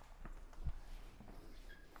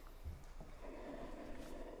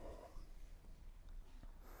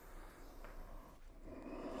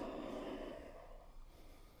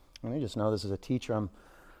 And I just know this as a teacher.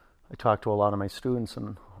 I talk to a lot of my students,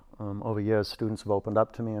 and over years, students have opened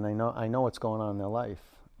up to me, and I know what's going on in their life.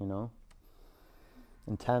 You know,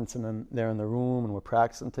 intense, and then they're in the room, and we're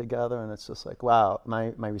practicing together, and it's just like, wow,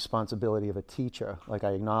 my responsibility of a teacher. Like,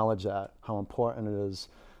 I acknowledge that, how important it is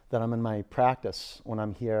that I'm in my practice when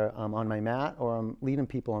I'm here on my mat, or I'm leading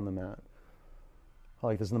people on the mat.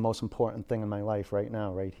 Like, this is the most important thing in my life right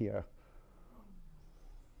now, right here.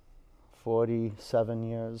 47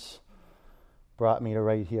 years brought me to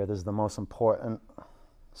right here. This is the most important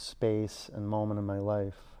space and moment in my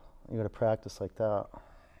life. You got to practice like that.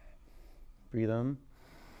 Breathe in.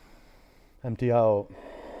 Empty out.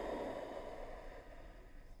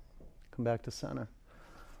 Come back to center.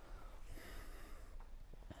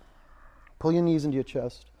 Pull your knees into your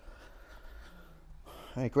chest.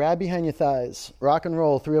 All right, grab behind your thighs. Rock and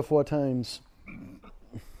roll 3 or 4 times.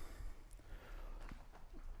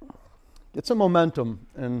 Get some momentum,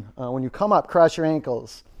 and when you come up, cross your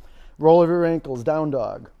ankles. Roll over your ankles, down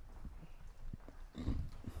dog.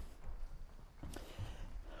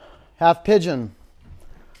 Half pigeon.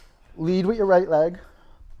 Lead with your right leg.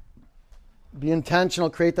 Be intentional,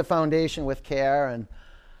 create the foundation with care and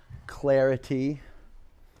clarity.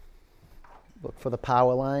 Look for the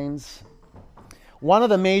power lines. One of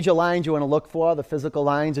the major lines you want to look for, the physical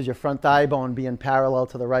lines, is your front thigh bone being parallel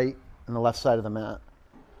to the right and the left side of the mat.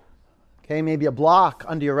 Okay, maybe a block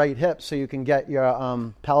under your right hip so you can get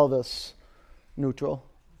your pelvis neutral.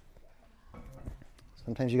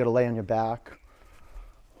 Sometimes you got to lay on your back.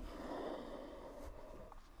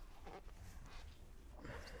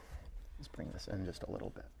 Let's bring this in just a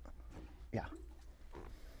little bit. Yeah.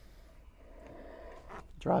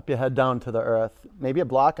 Drop your head down to the earth. Maybe a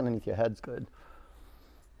block underneath your head's good.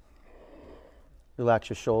 Relax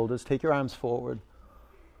your shoulders. Take your arms forward.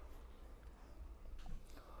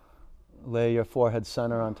 Lay your forehead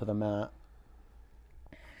center onto the mat.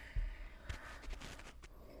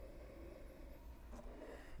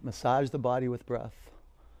 Massage the body with breath.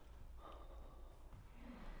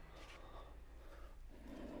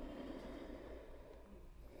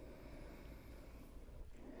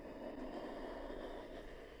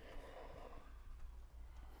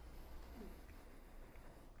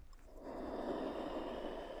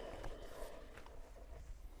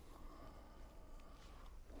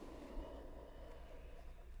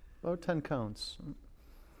 About 10 counts.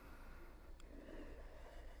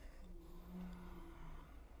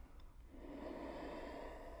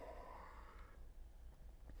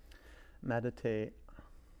 Meditate.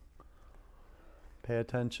 Pay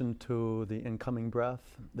attention to the incoming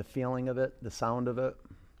breath, the feeling of it, the sound of it,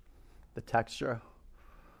 the texture.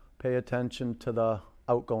 Pay attention to the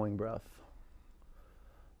outgoing breath,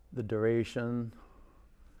 the duration,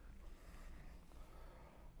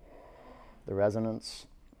 the resonance.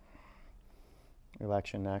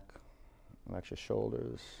 Relax your neck, relax your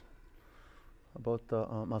shoulders. How about the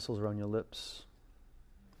muscles around your lips?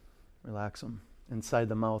 Relax them. Inside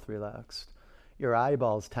the mouth, relaxed. Your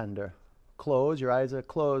eyeballs tender. Close, your eyes are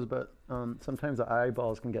closed, but sometimes the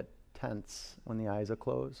eyeballs can get tense when the eyes are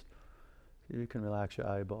closed. So you can relax your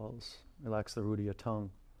eyeballs. Relax the root of your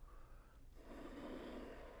tongue.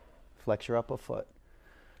 Flex your upper foot.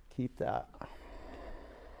 Keep that.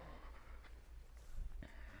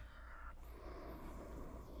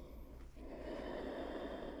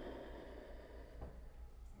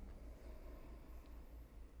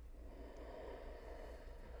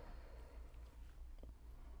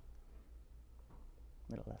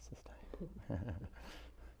 A little less this time.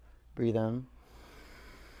 Breathe in.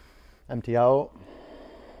 Empty out.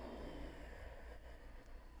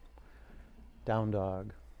 Down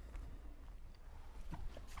dog.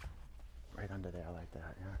 Right under there like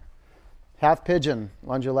that, yeah. Half pigeon.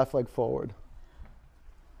 Lunge your left leg forward.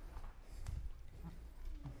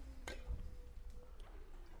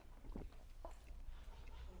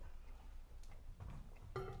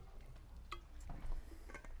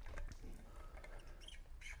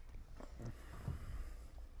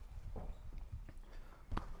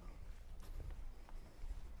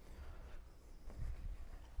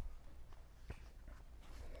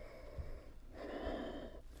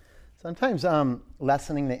 Sometimes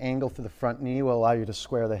lessening the angle through the front knee will allow you to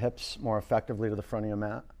square the hips more effectively to the front of your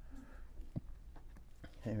mat.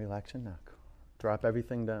 Okay, relax your neck. Drop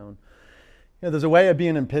everything down. You know, there's a way of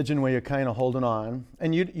being in pigeon where you're kind of holding on,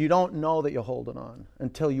 and you don't know that you're holding on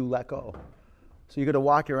until you let go. So you got to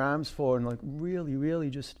walk your arms forward and like really, really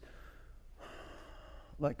just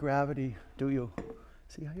let gravity do you.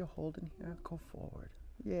 See how you're holding here? Go forward.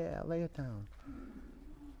 Yeah, lay it down.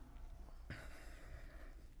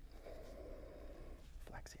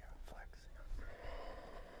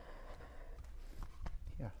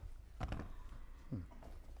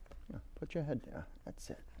 Put your head there.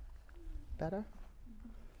 That's it. Better?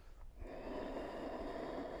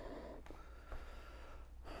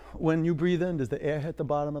 When you breathe in, does the air hit the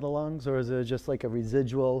bottom of the lungs, or is it just like a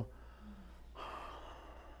residual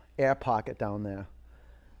air pocket down there?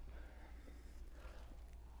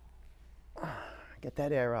 Get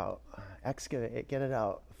that air out. Excavate, get it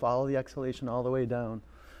out. Follow the exhalation all the way down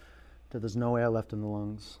till there's no air left in the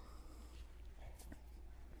lungs.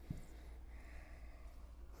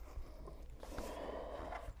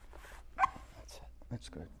 That's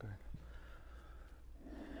good, good.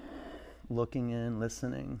 Looking in,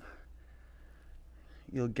 listening.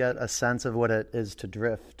 You'll get a sense of what it is to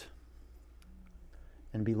drift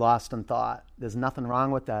and be lost in thought. There's nothing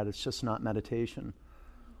wrong with that. It's just not meditation.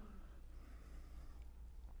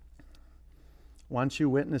 Once you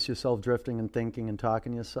witness yourself drifting and thinking and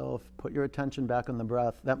talking to yourself, put your attention back on the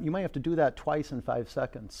breath. You might have to do that twice in 5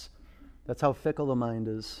 seconds. That's how fickle the mind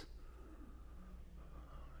is.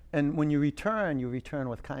 And when you return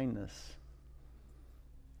with kindness.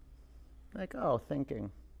 Like, oh,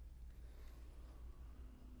 thinking.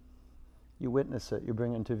 You witness it. You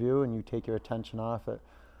bring it into view and you take your attention off it.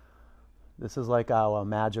 This is like our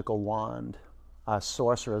magical wand, our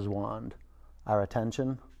sorcerer's wand, our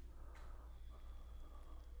attention.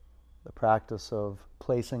 The practice of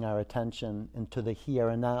placing our attention into the here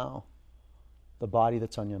and now, the body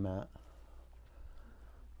that's on your mat.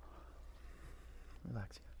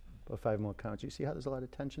 Relax. About 5 more counts. You see how there's a lot of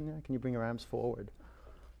tension there? Can you bring your arms forward?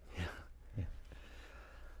 Yeah. Yeah.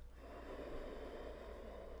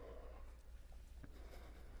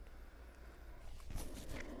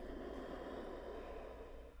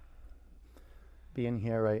 Being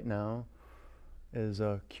here right now is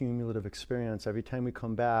a cumulative experience. Every time we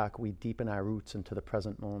come back, we deepen our roots into the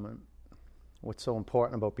present moment. What's so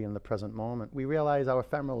important about being in the present moment? We realize how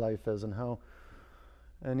ephemeral life is and how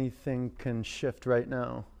anything can shift right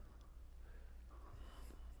now.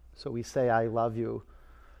 So we say, I love you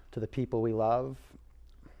to the people we love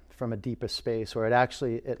from a deeper space where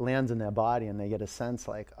it lands in their body and they get a sense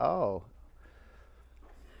like, oh,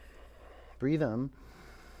 breathe in,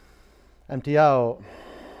 empty out,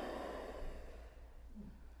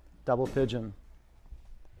 double pigeon.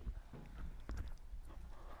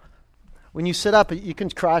 When you sit up, you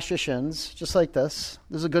can cross your shins, just like this.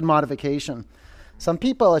 This is a good modification. Some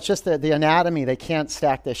people, it's just the anatomy, they can't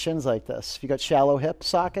stack their shins like this. If you got shallow hip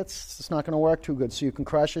sockets, it's not going to work too good. So you can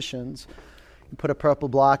cross your shins, you put a purple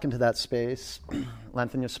block into that space,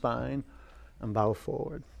 lengthen your spine, and bow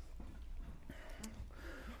forward.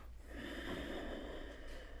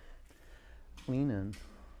 Lean in.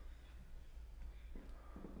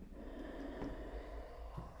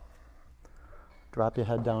 Drop your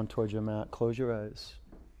head down towards your mat. Close your eyes.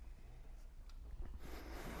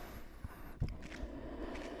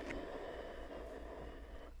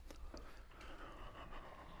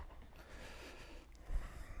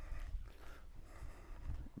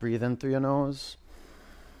 Breathe in through your nose.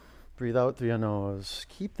 Breathe out through your nose.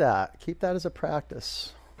 Keep that as a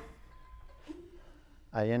practice.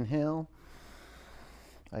 I inhale.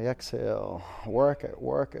 I exhale. Work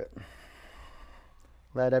it.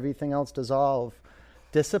 Let everything else dissolve.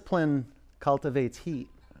 Discipline cultivates heat.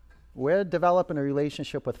 We're developing a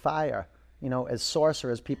relationship with fire. As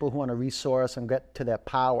sorcerers, people who want to resource and get to their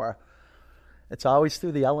power. It's always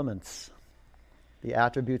through the elements. The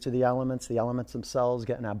attributes of the elements themselves,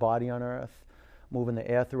 getting our body on earth, moving the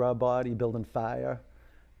air through our body, building fire,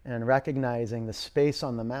 and recognizing the space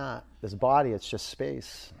on the mat. This body, it's just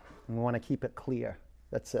space. And we want to keep it clear.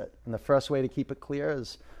 That's it. And the first way to keep it clear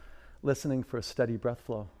is listening for a steady breath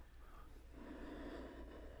flow.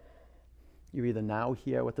 You're either now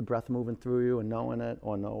here with the breath moving through you and knowing it,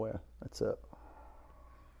 or nowhere. That's it.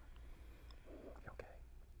 Okay.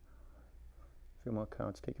 A few more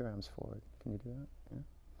counts. Take your arms forward. Can you do that? Yeah.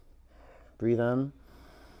 Breathe in.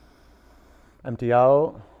 Empty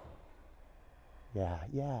out. Yeah.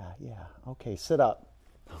 Okay, sit up.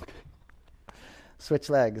 Okay. Switch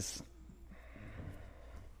legs.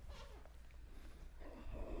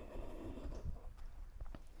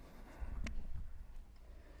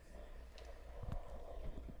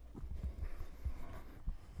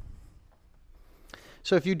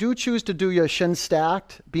 So if you do choose to do your shin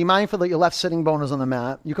stacked, be mindful that your left sitting bone is on the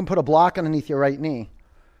mat. You can put a block underneath your right knee.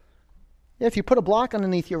 If you put a block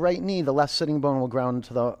underneath your right knee, the left sitting bone will ground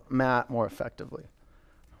into the mat more effectively.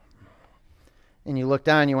 And you look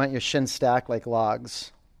down, you want your shin stacked like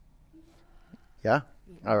logs. Yeah?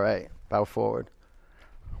 All right. Bow forward.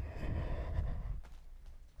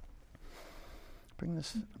 Bring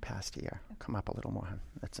this past here. Come up a little more.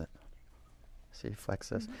 That's it. See, flex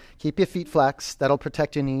this. Mm-hmm. Keep your feet flexed. That'll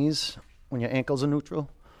protect your knees when your ankles are neutral.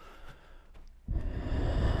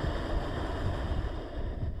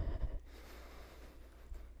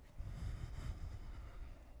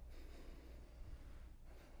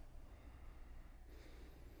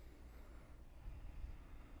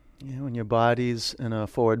 When your body's in a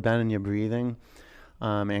forward bend and you're breathing,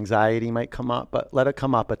 anxiety might come up, but let it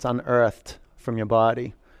come up. It's unearthed from your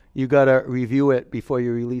body. You got to review it before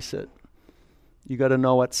you release it. You got to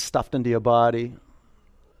know what's stuffed into your body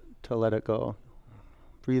to let it go.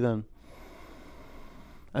 Breathe in.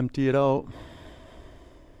 Empty it out.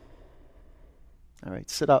 All right,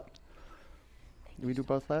 sit up. Do we do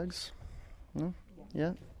both legs? No?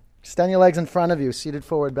 Yeah? Extend your legs in front of you, seated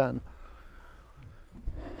forward bend.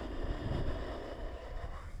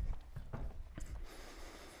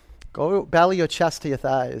 Go belly your chest to your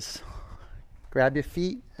thighs. Grab your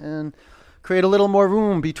feet and create a little more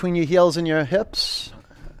room between your heels and your hips.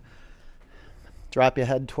 Drop your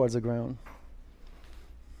head towards the ground.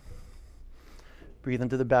 Breathe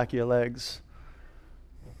into the back of your legs.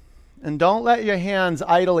 And don't let your hands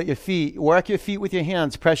idle at your feet. Work your feet with your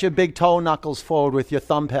hands. Press your big toe knuckles forward with your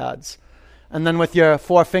thumb pads. And then with your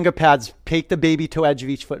 4 finger pads, take the baby toe edge of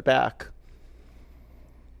each foot back.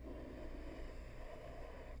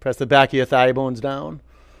 Press the back of your thigh bones down.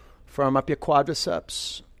 Firm up your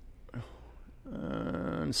quadriceps.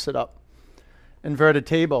 And sit up. Inverted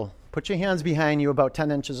table. Put your hands behind you about 10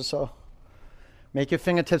 inches or so. Make your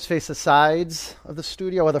fingertips face the sides of the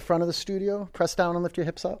studio or the front of the studio. Press down and lift your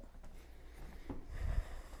hips up.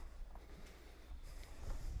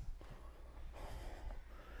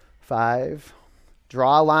 Five.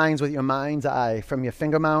 Draw lines with your mind's eye from your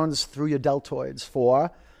finger mounds through your deltoids. 4.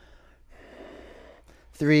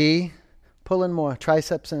 3. Pull in more.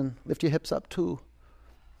 Triceps in. Lift your hips up. 2.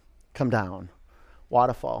 Come down.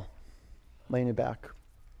 Waterfall. Lay on your back.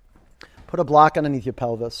 Put a block underneath your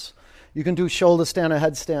pelvis. You can do shoulder stand or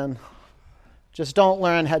headstand. Just don't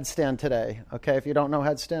learn headstand today, okay? If you don't know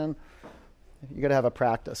headstand, you got to have a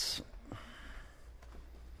practice.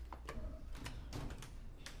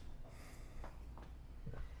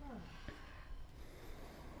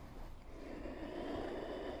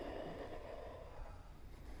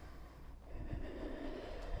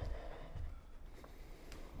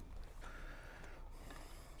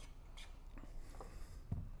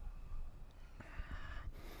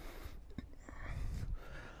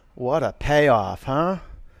 What a payoff, huh?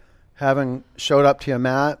 Having showed up to your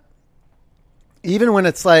mat. Even when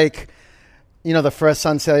it's like, the first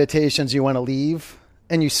sun salutations, you want to leave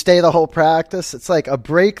and you stay the whole practice. It's like a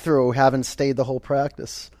breakthrough having stayed the whole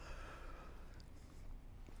practice.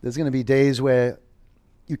 There's going to be days where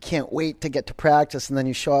you can't wait to get to practice, and then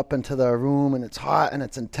you show up into the room and it's hot and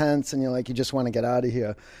it's intense and you're like, you just want to get out of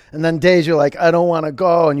here. And then days you're like, I don't want to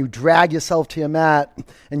go, and you drag yourself to your mat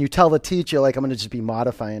and you tell the teacher, like, I'm going to just be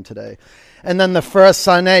modifying today. And then the first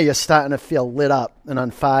Sunday you're starting to feel lit up and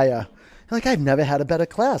on fire. You're like, I've never had a better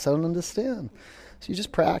class. I don't understand. So you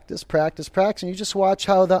just practice, and you just watch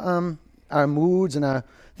how our moods and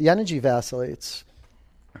the energy vacillates.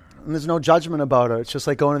 And there's no judgment about it. It's just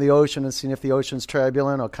like going to the ocean and seeing if the ocean's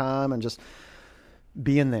turbulent or calm, and just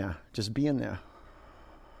being there. Just being there.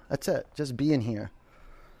 That's it. Just being here.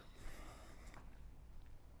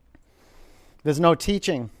 There's no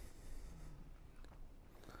teaching.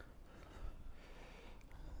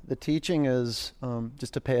 The teaching is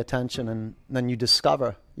just to pay attention, and then you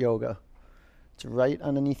discover yoga. It's right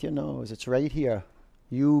underneath your nose. It's right here.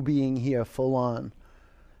 You being here full on.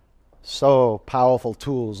 So powerful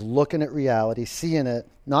tools, looking at reality, seeing it,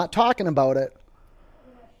 not talking about it,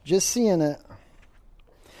 just seeing it.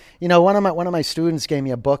 One of my students gave me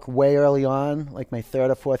a book way early on, like my 3rd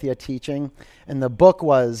or 4th year teaching, and the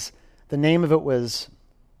name of it was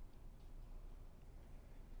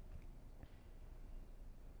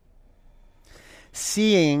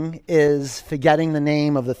Seeing is Forgetting the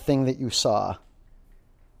Name of the Thing That You Saw.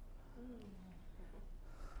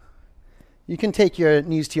 You can take your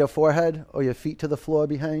knees to your forehead or your feet to the floor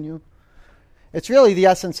behind you. It's really the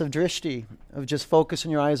essence of drishti, of just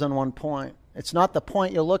focusing your eyes on one point. It's not the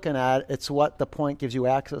point you're looking at, it's what the point gives you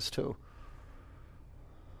access to.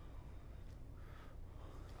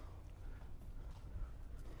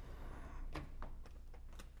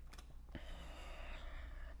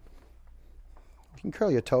 You can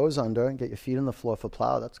curl your toes under and get your feet on the floor for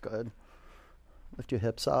plow. That's good. Lift your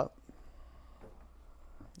hips up.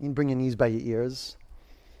 You can bring your knees by your ears.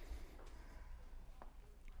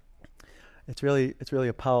 It's really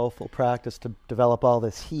a powerful practice to develop all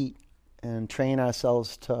this heat and train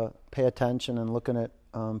ourselves to pay attention and looking at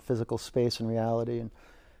physical space and reality and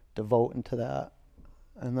devote into that.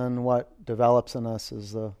 And then what develops in us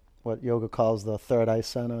is what yoga calls the third eye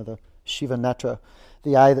center, the Shiva Netra,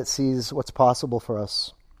 the eye that sees what's possible for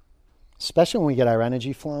us. Especially when we get our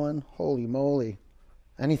energy flowing, holy moly,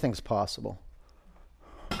 anything's possible.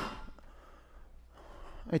 All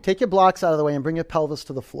right, take your blocks out of the way and bring your pelvis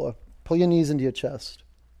to the floor. Pull your knees into your chest.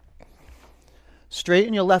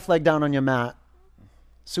 Straighten your left leg down on your mat.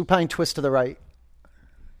 Supine twist to the right.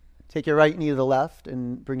 Take your right knee to the left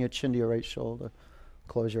and bring your chin to your right shoulder.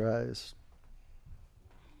 Close your eyes.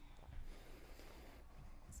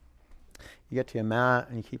 You get to your mat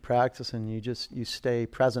and you keep practicing. You stay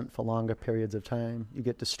present for longer periods of time. You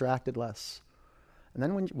get distracted less. And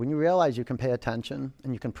then when you realize you can pay attention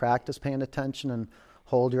and you can practice paying attention and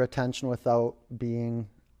hold your attention without being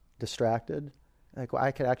distracted, like, well,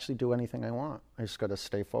 I could actually do anything I want. I just got to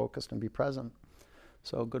stay focused and be present.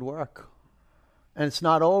 So good work. And it's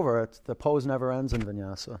not over. The pose never ends in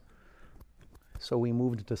vinyasa. So we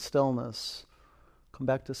moved to stillness. Come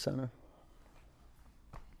back to center.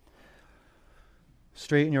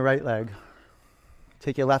 Straighten your right leg.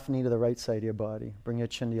 Take your left knee to the right side of your body. Bring your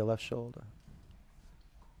chin to your left shoulder.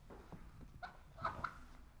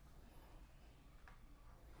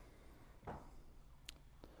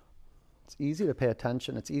 It's easy to pay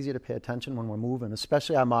attention. It's easy to pay attention when we're moving,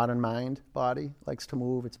 especially our modern mind, body likes to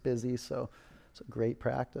move. It's busy, so it's a great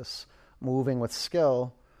practice. Moving with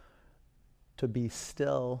skill to be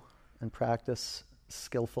still and practice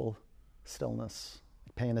skillful stillness.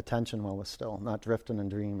 Paying attention while we're still, not drifting and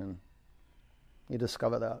dreaming. You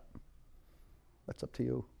discover that. That's up to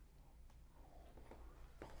you.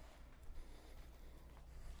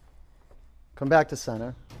 Come back to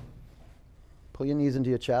center. Pull your knees into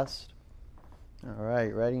your chest. All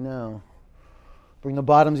right, ready now. Bring the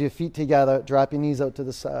bottoms of your feet together. Drop your knees out to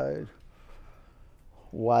the side.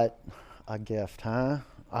 What a gift, huh?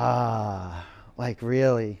 Like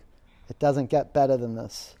really. It doesn't get better than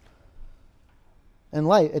this. In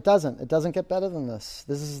life, it doesn't. It doesn't get better than this.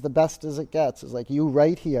 This is the best as it gets. It's like you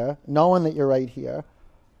right here, knowing that you're right here.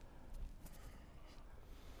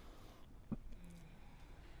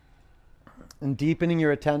 And deepening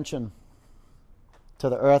your attention to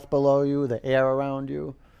the earth below you, the air around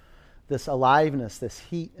you, this aliveness, this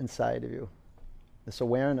heat inside of you, this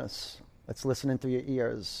awareness that's listening through your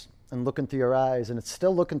ears and looking through your eyes, and it's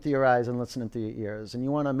still looking through your eyes and listening through your ears. And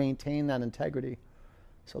you want to maintain that integrity.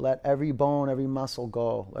 So let every bone, every muscle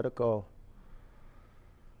go. Let it go.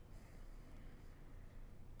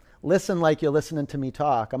 Listen like you're listening to me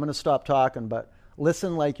talk. I'm going to stop talking, but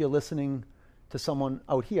listen like you're listening to someone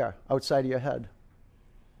out here, outside of your head.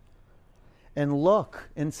 And look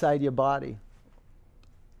inside your body.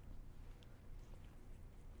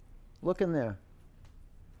 Look in there.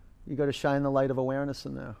 You got to shine the light of awareness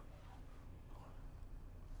in there.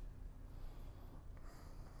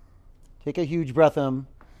 Take a huge breath in.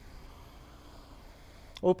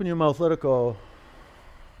 Open your mouth, let it go.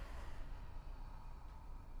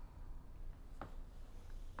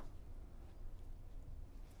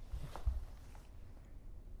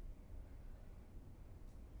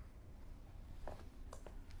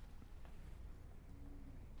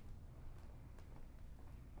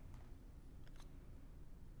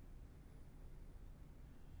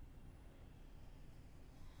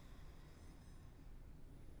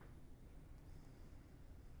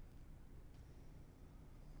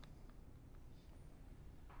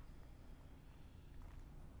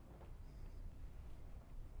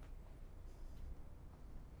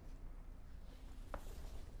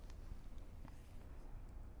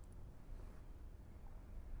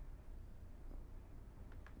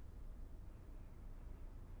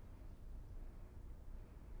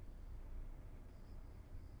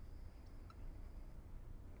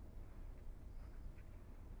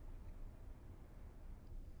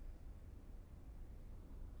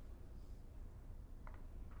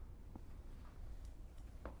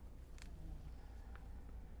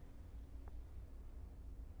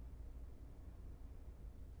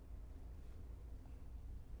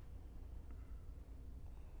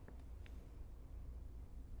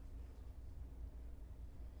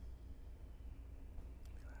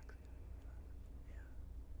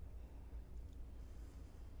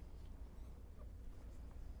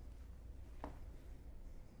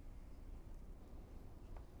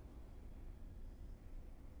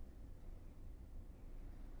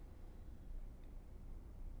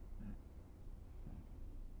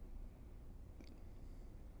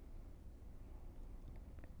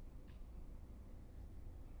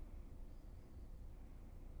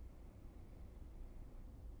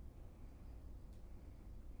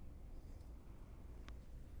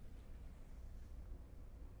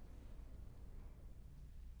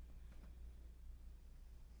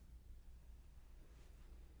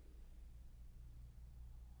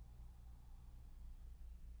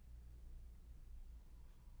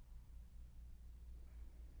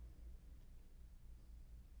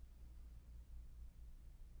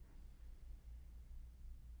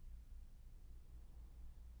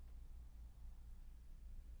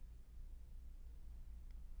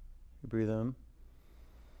 You breathe in.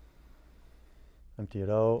 Empty it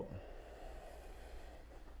out.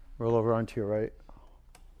 Roll over onto your right.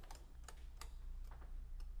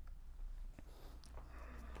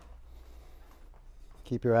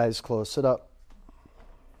 Keep your eyes closed. Sit up.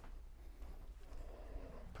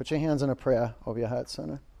 Put your hands in a prayer over your heart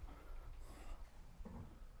center.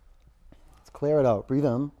 Let's clear it out. Breathe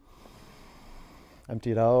in.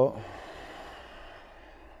 Empty it out.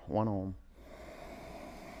 One Om.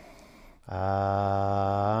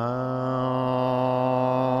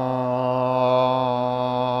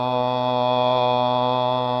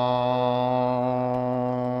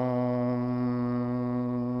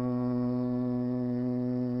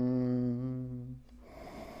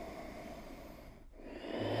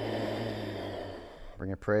 Bring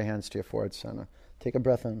your prayer hands to your forehead center. Take a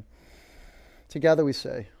breath in. Together we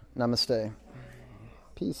say, Namaste.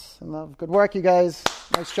 Peace and love. Good work, you guys.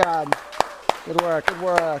 Nice job. Good work. Good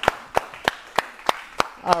work.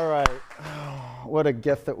 All right. Oh, what a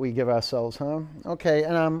gift that we give ourselves, huh? Okay,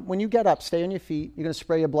 and when you get up, stay on your feet. You're going to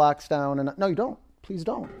spray your blocks down. And no, you don't. Please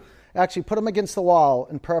don't. Actually, put them against the wall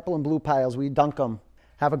in purple and blue piles. We dunk them.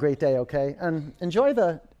 Have a great day, okay? And enjoy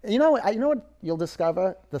you know what you'll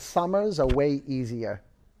discover? The summers are way easier.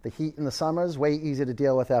 The heat in the summers, way easier to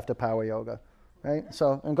deal with after power yoga, right?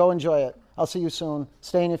 So, and go enjoy it. I'll see you soon.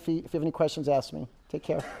 Stay on your feet. If you have any questions, ask me. Take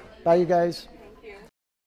care. Bye, you guys.